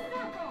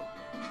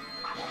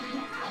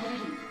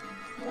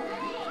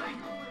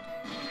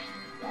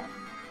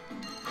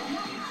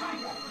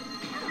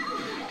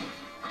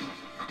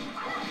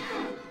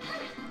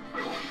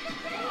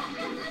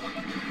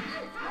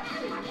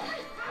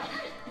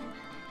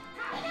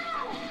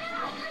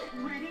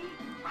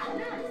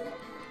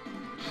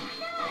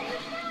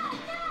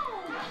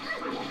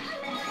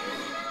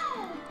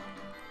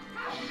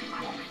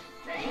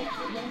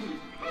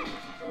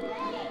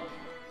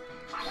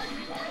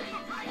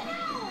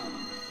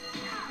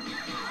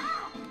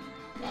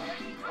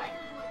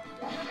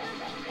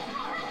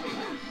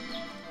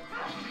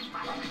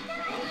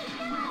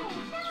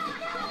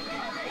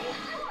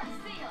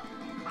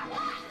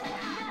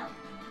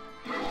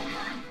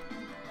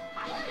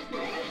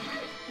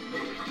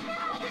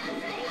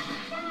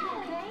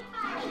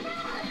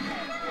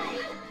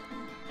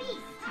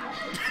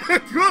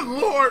 Good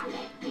lord!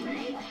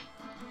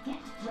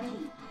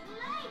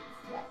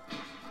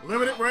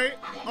 Limited rate?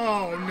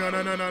 Oh, no,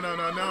 no, no, no, no,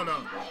 no, no, no.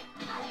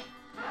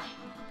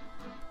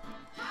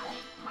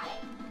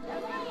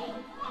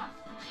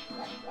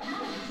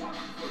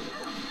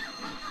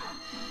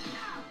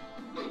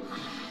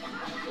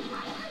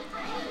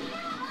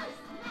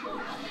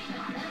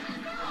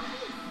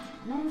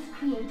 Let us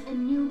create a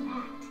new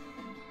pact.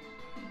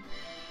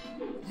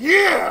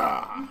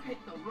 Yeah! You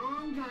picked the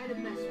wrong guy to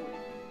mess with.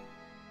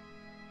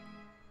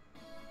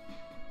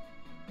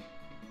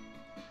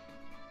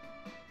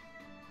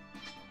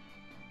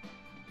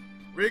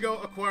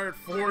 Rigo acquired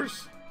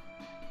force.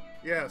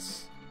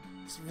 Yes,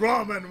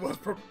 ramen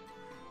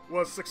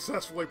was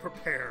successfully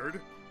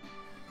prepared.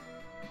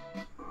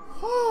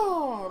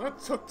 Oh, that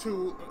took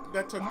 3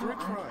 tries.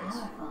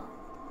 Powerful.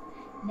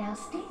 Now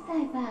state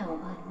thy vow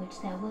upon which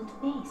thou wilt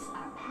base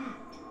our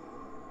pact.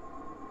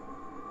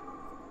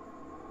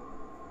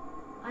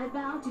 I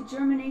vow to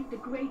germinate the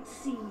great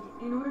seed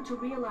in order to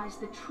realize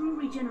the true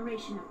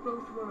regeneration of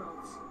both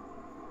worlds.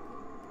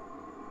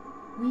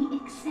 We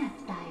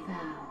accept thy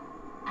vow.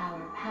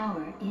 Our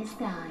power is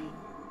thine.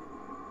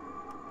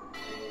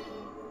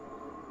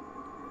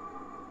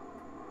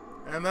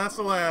 And that's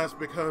the last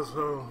because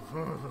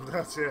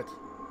that's it.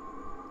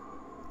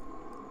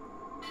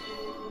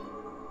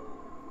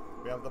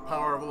 We have the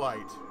power of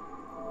light.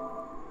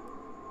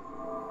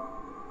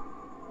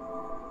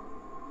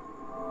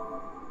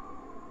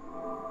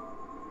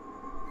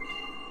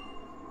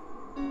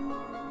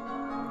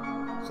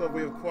 So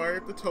we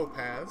acquired the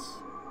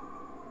topaz.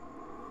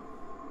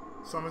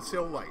 Summon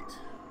seal light.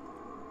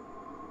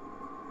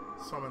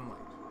 Summon light.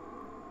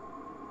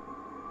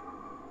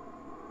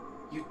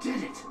 You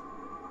did it!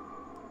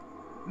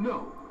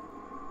 No.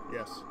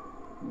 Yes.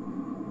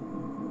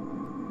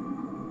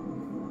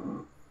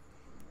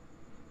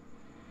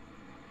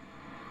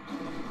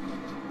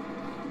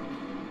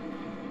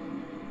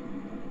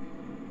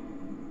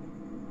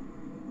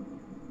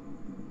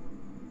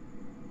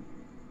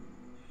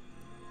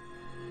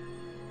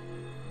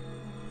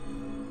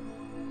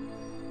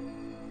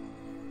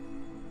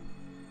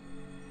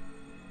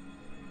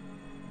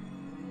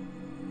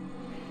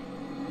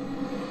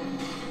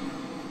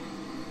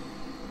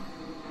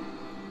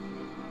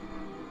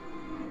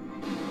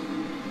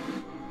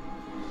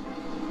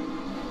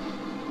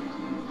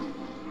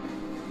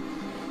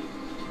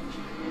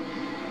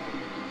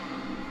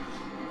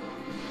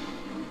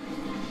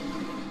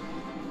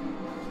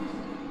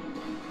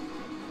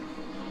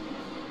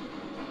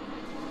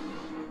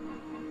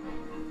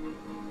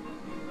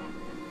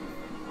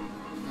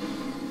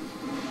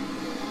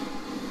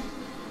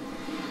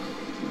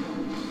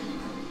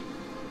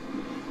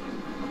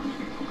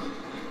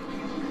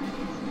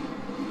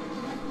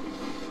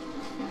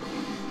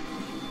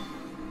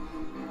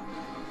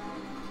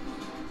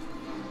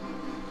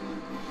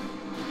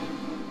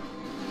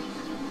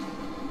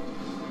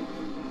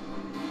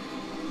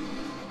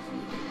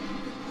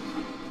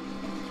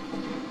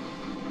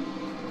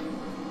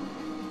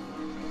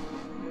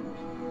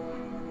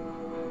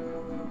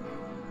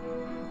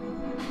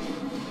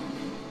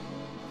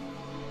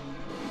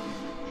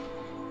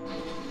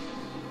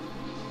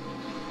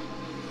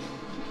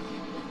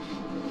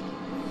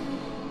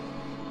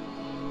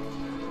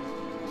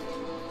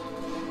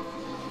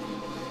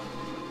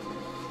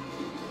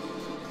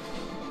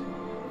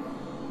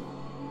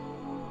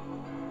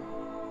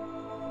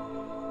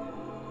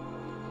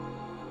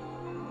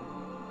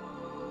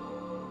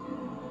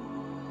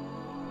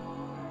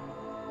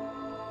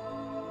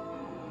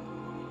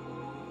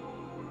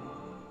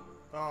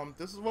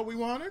 This is what we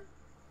wanted?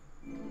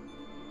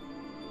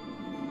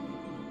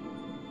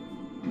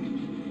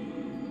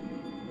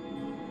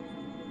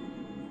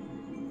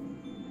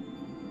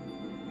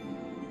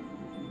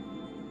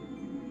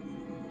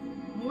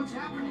 What's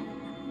happening?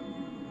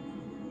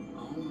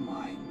 Oh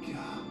my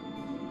god.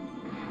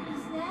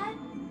 Is that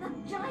the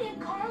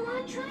giant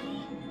Carlon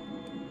tree?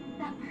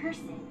 That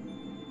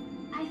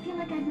person. I feel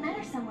like I've met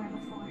her somewhere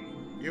before.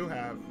 You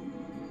have.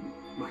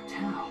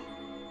 Martel.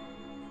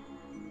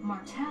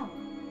 Martel?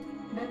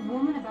 That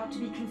woman about to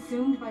be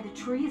consumed by the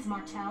tree is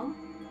Martel?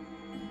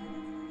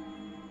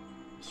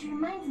 She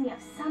reminds me of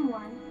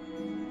someone.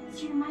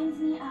 She reminds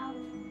me of...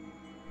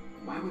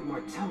 Why would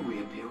Martel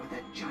reappear with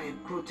that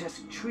giant,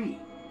 grotesque tree?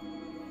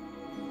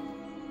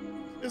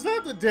 Is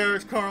that the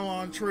Darius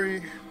Carlon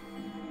tree?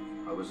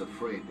 I was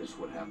afraid this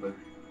would happen.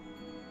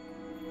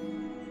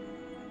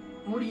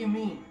 What do you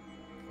mean?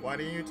 Why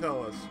didn't you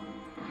tell us?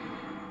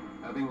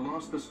 Having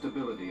lost the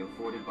stability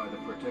afforded by the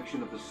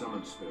protection of the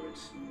summoned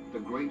spirits, the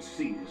Great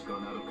Seed has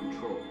gone out of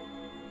control.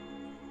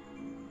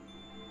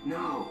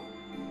 No!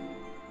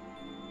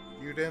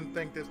 You didn't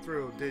think this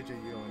through, did you,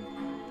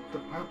 Ewan? The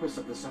purpose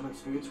of the summoned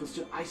spirits was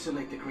to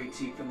isolate the Great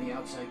Seed from the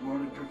outside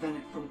world and prevent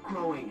it from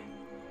growing.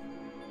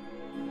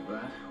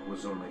 That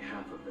was only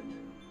half of it.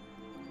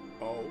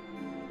 Oh?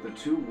 The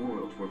two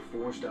worlds were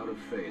forced out of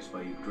phase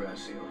by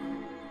Yggdrasil.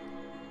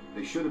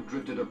 They should have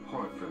drifted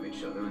apart from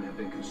each other and have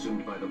been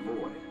consumed by the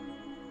void.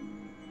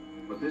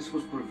 But this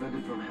was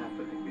prevented from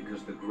happening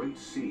because the Great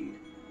Seed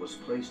was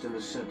placed in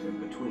the center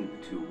between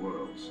the two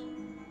worlds.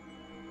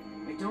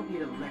 I don't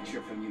need a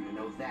lecture from you to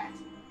know that.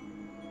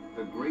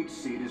 The Great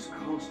Seed is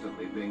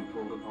constantly being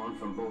pulled upon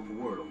from both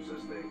worlds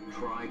as they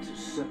try to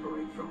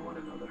separate from one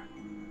another.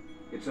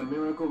 It's a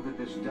miracle that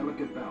this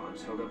delicate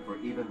balance held up for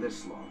even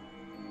this long.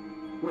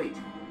 Wait,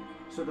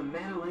 so the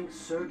mana link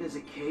served as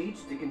a cage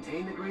to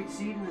contain the Great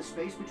Seed in the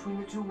space between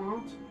the two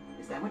worlds?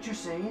 Is that what you're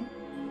saying?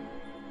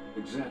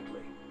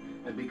 Exactly.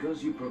 And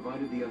because you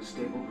provided the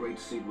unstable Great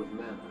Seed with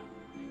mana,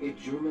 it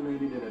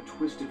germinated in a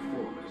twisted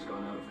form and has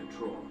gone out of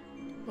control.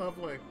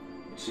 Lovely.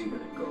 It's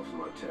even engulfed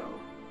Martel.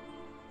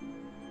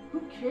 Who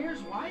cares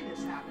why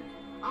this happened?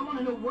 I want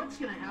to know what's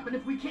going to happen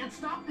if we can't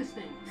stop this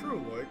thing.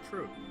 True, Lloyd,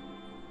 true.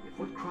 If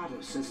what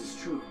Kratos says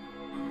is true,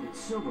 then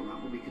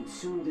Sylvarant will be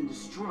consumed and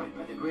destroyed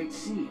by the Great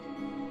Seed.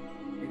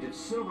 And if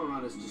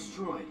Sylvarant is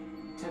destroyed,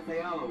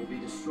 Tetheala will be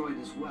destroyed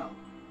as well,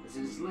 as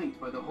it is linked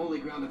by the holy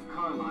ground of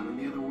Karlan and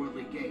the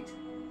otherworldly gate.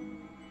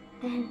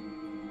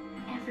 Then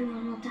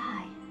everyone will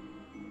die.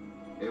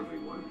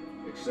 Everyone,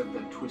 except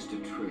that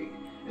twisted tree,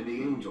 and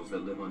the angels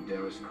that live on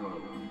Darius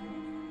Karlon.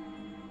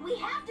 We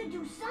have to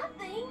do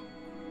something!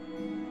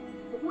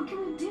 What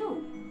can we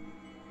do?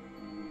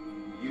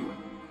 Ewan,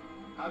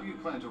 how do you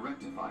plan to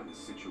rectify this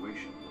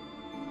situation?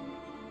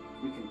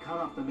 We can cut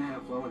off the mana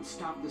flow and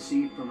stop the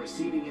seed from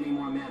receiving any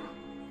more mana.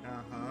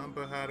 Uh-huh,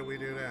 but how do we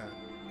do that?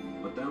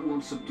 But that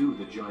won't subdue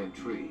the giant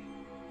tree.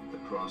 The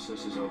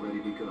process has already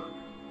begun.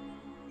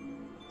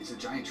 Is the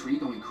giant tree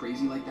going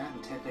crazy like that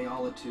in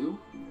Tetheala too?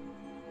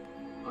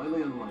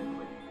 Highly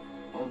unlikely.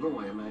 Although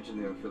I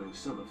imagine they are feeling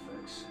some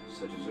effects,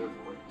 such as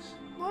earthquakes.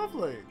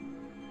 Lovely.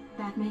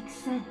 That makes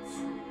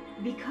sense.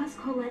 Because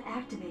Colette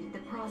activated the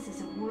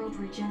process of world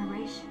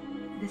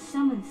regeneration, the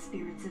summoned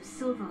spirits of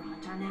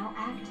Sylvarant are now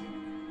active.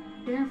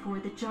 Therefore,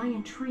 the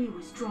giant tree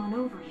was drawn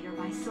over here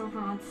by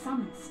Sylvarant's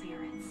summoned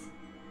spirits.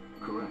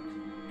 Correct.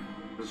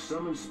 The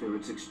summoned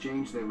spirits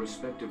exchange their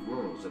respective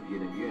roles of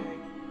yin and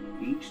yang,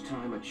 each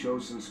time a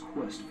chosen's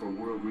quest for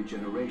world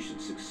regeneration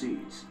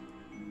succeeds.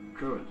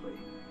 Currently,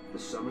 the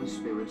summoned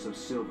spirits of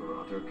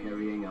Sylvarant are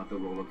carrying out the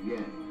role of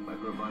Yang by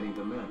providing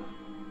the mana.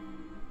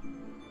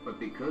 But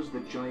because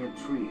the giant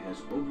tree has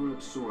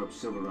overabsorbed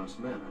Sylvarant's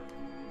mana,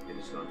 it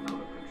has gone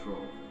out of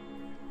control.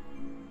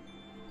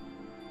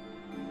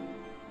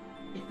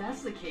 If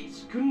that's the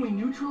case, couldn't we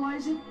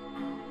neutralize it?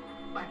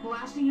 By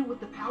blasting it with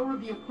the power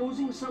of the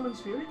opposing summoned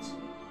spirits?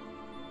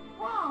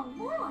 Whoa,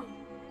 Lloyd!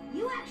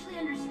 You actually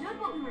understood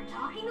what we were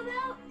talking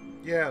about?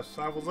 Yes,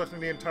 I was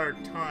listening the entire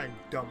time,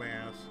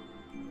 dumbass.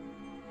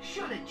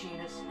 Shut it,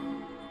 Genus.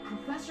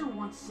 Professor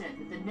once said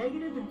that the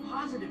negative and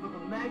positive of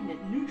a magnet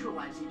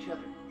neutralize each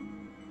other.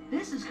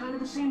 This is kind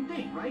of the same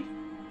thing, right?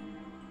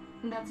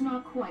 That's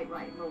not quite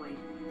right, Lloyd.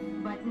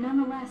 But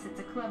nonetheless, it's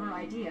a clever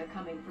idea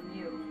coming from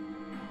you.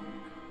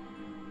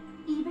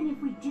 Even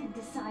if we did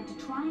decide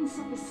to try and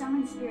set the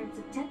summoned spirits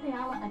of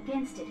Tetheala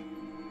against it,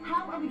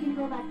 how are we going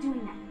to go about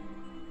doing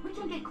that? We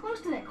can't get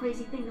close to that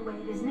crazy thing the way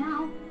it is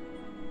now.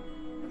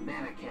 The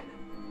mana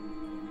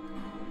cannon.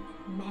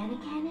 Mana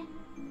cannon?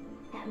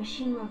 That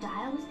machine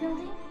Rodile was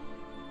building?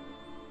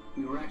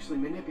 We were actually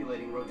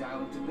manipulating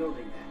Rodile into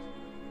building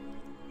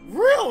that.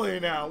 Really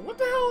now? What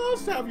the hell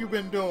else have you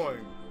been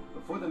doing?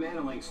 Before the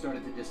mana link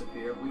started to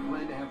disappear, we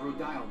planned to have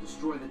Rodile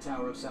destroy the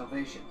Tower of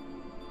Salvation.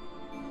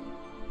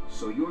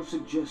 So you're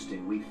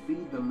suggesting we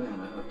feed the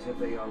mana of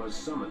Tetheala's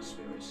summoned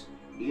spirits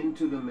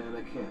into the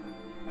mana cannon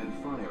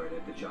and fire it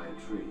at the giant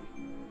tree?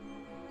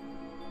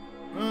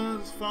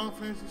 It's Final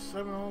Fantasy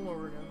VII all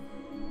over again.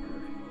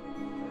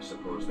 I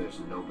suppose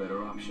there's no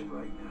better option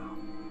right now.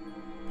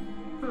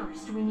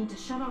 First, we need to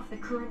shut off the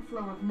current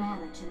flow of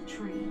mana to the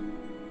tree.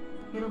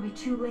 It'll be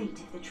too late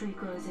if the tree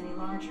grows any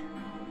larger.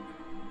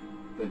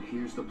 Then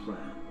here's the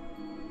plan.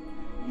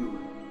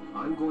 Ewan,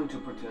 I'm going to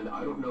pretend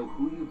I don't know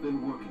who you've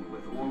been working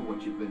with or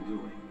what you've been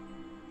doing.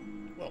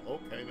 Well,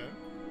 okay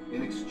then.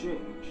 In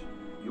exchange,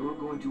 you're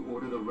going to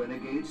order the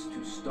renegades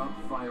to stop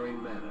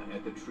firing mana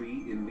at the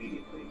tree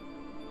immediately.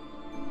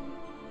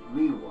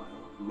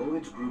 Meanwhile,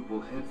 Lloyd's group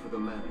will head for the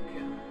mana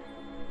cannon.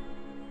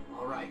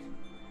 All right.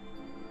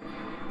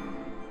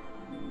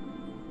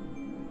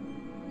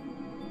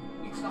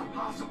 It's not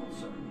possible,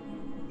 sir.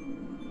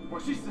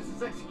 Resistance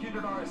has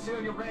executed our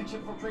Symphonia ranch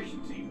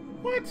infiltration team.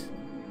 What?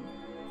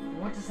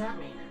 What does that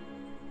mean?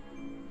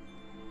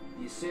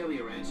 The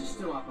Symphonia ranch is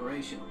still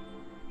operational.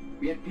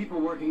 We had people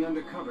working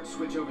undercover to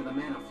switch over the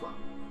mana flow.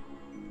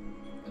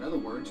 In other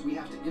words, we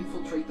have to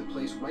infiltrate the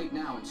place right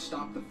now and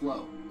stop the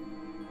flow.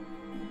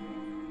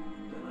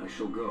 Then I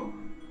shall go.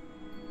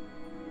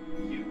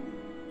 You?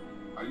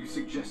 Are you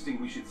suggesting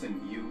we should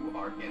send you,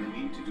 our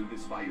enemy, to do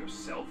this by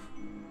yourself?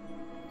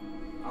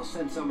 I'll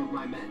send some of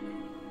my men.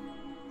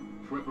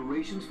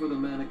 Preparations for the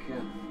mana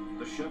cannon.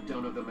 The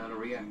shutdown of the mana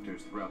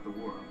reactors throughout the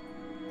world.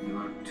 There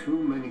are too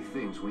many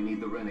things we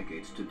need the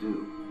renegades to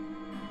do.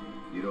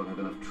 You don't have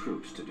enough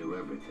troops to do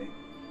everything.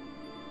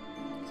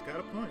 He's got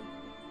a point.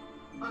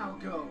 I'll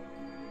go.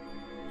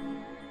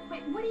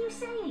 Wait, what are you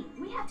saying?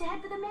 We have to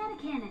head for the mana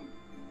cannon.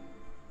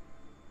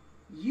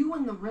 You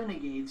and the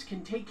renegades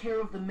can take care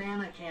of the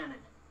mana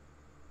cannon.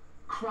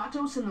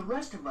 Kratos and the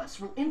rest of us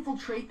will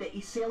infiltrate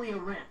the Symphonia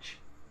ranch.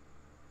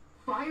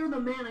 Fire the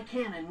mana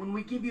cannon when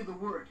we give you the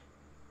word.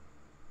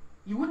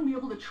 You wouldn't be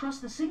able to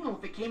trust the signal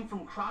if it came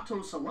from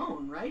Kratos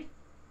alone, right?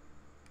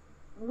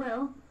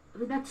 Well,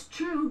 that's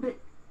true, but...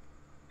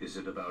 Is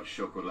it about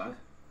chocolat?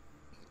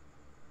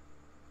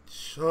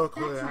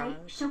 Chocolate. That's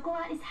right.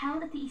 Chocolat is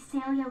held at the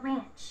Symphonia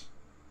ranch.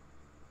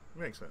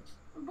 Makes sense.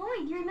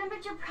 Lloyd, you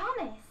remembered your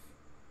promise.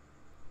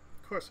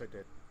 Of course I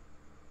did.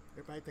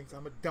 Everybody thinks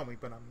I'm a dummy,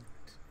 but I'm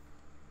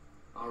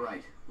not.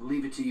 Alright,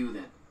 leave it to you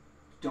then.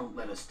 Don't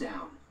let us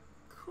down.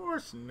 Of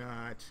course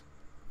not.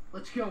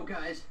 Let's go,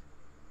 guys.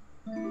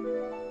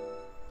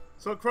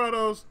 So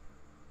Kratos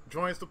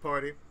joins the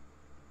party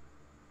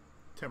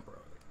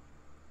temporarily.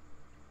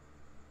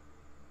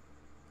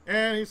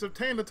 And he's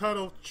obtained the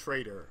title of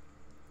traitor.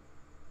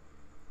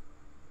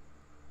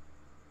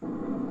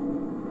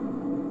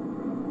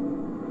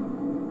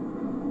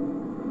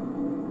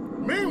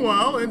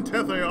 Meanwhile, in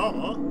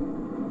Tethea,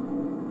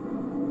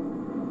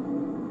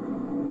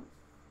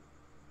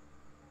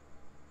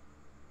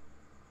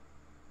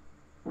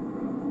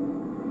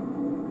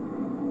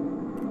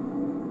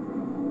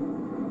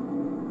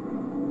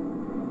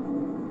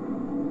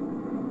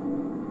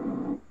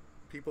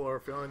 people are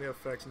feeling the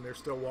effects and they're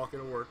still walking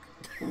to work.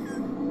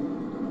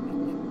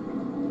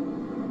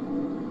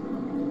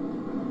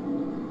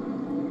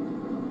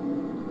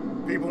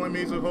 People in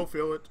Mizuho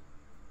feel it.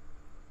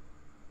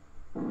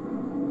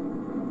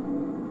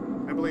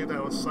 I believe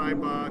that was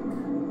Cybok,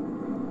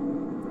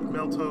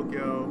 Mel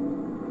Tokyo,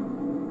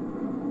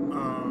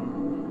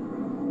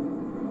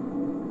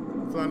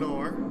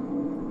 Flanor.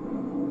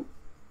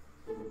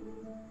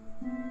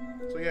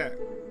 So yeah,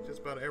 just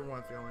about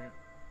everyone feeling it.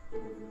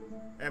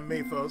 And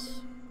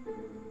Mythos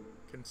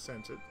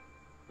consented.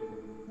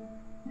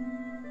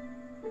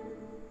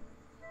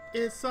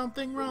 Is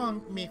something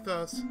wrong,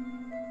 Mythos?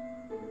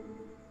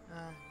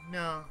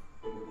 No.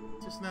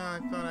 Just now I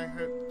thought I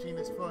heard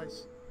Gina's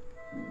voice.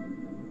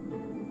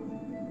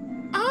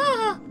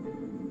 Ah!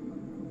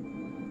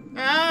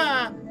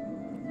 Ah!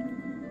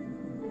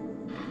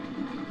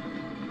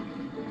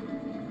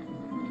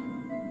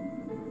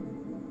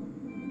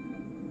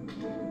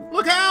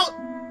 Look out!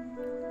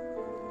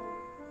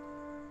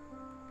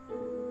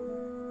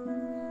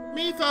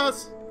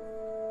 Mythos!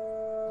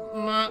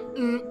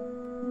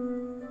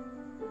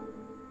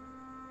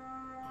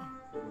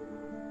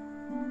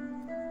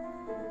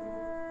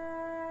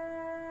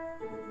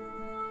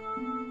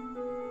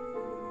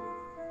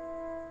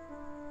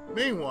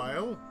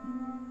 Meanwhile,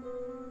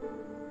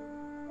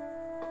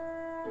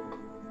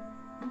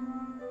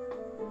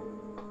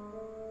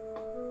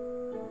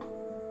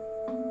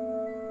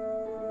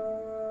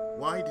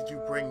 why did you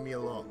bring me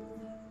along?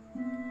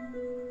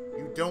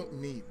 You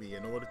don't need me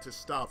in order to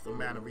stop the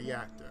mana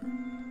reactor.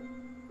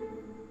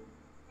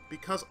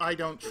 Because I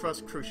don't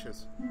trust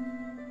Crucius.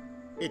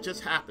 It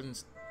just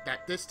happens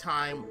that this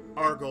time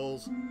our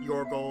goals,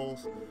 your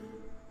goals,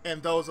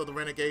 and those of the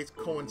renegades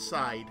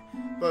coincide,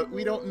 but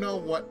we don't know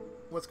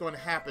what's going to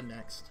happen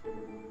next.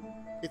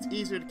 It's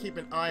easier to keep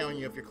an eye on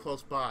you if you're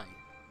close by.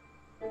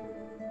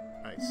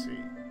 I see.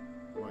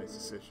 Wise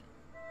decision.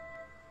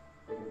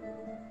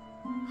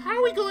 How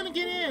are we going to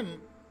get in?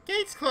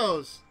 Gates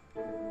closed.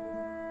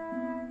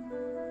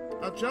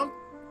 I'll jump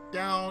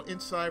down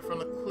inside from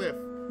the cliff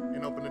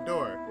and open the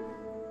door.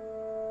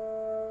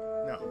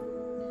 No.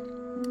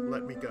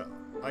 Let me go.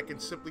 I can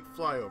simply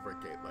fly over a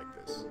gate like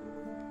this.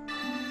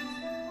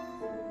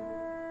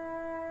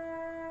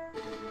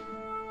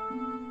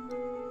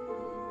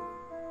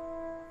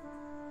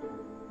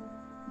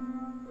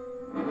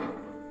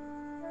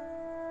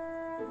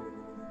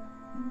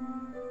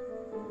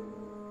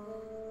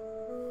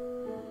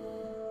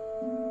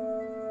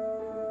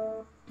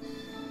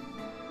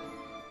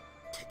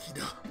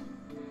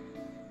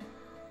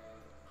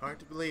 Hard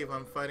to believe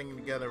I'm fighting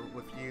together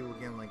with you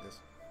again like this.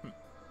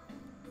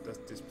 Does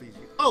displease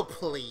you? Oh,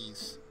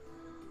 please!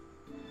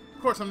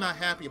 Of course I'm not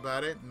happy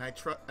about it, and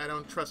I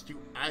don't trust you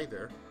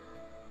either.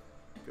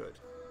 Good.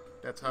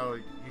 That's how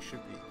you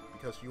should be,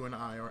 because you and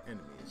I are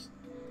enemies.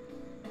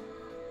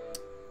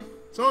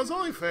 So it's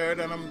only fair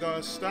that I'm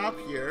gonna stop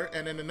here,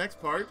 and in the next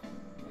part,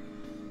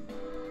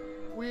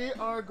 we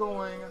are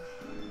going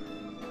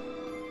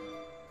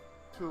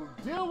to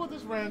deal with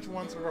this ranch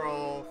once for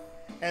all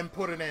and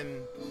put it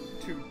in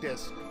to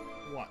disc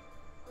 1.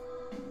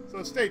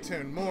 So stay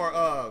tuned. More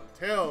of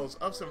Tales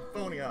of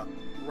Symphonia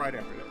right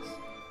after this.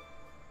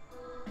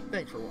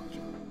 Thanks for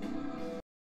watching.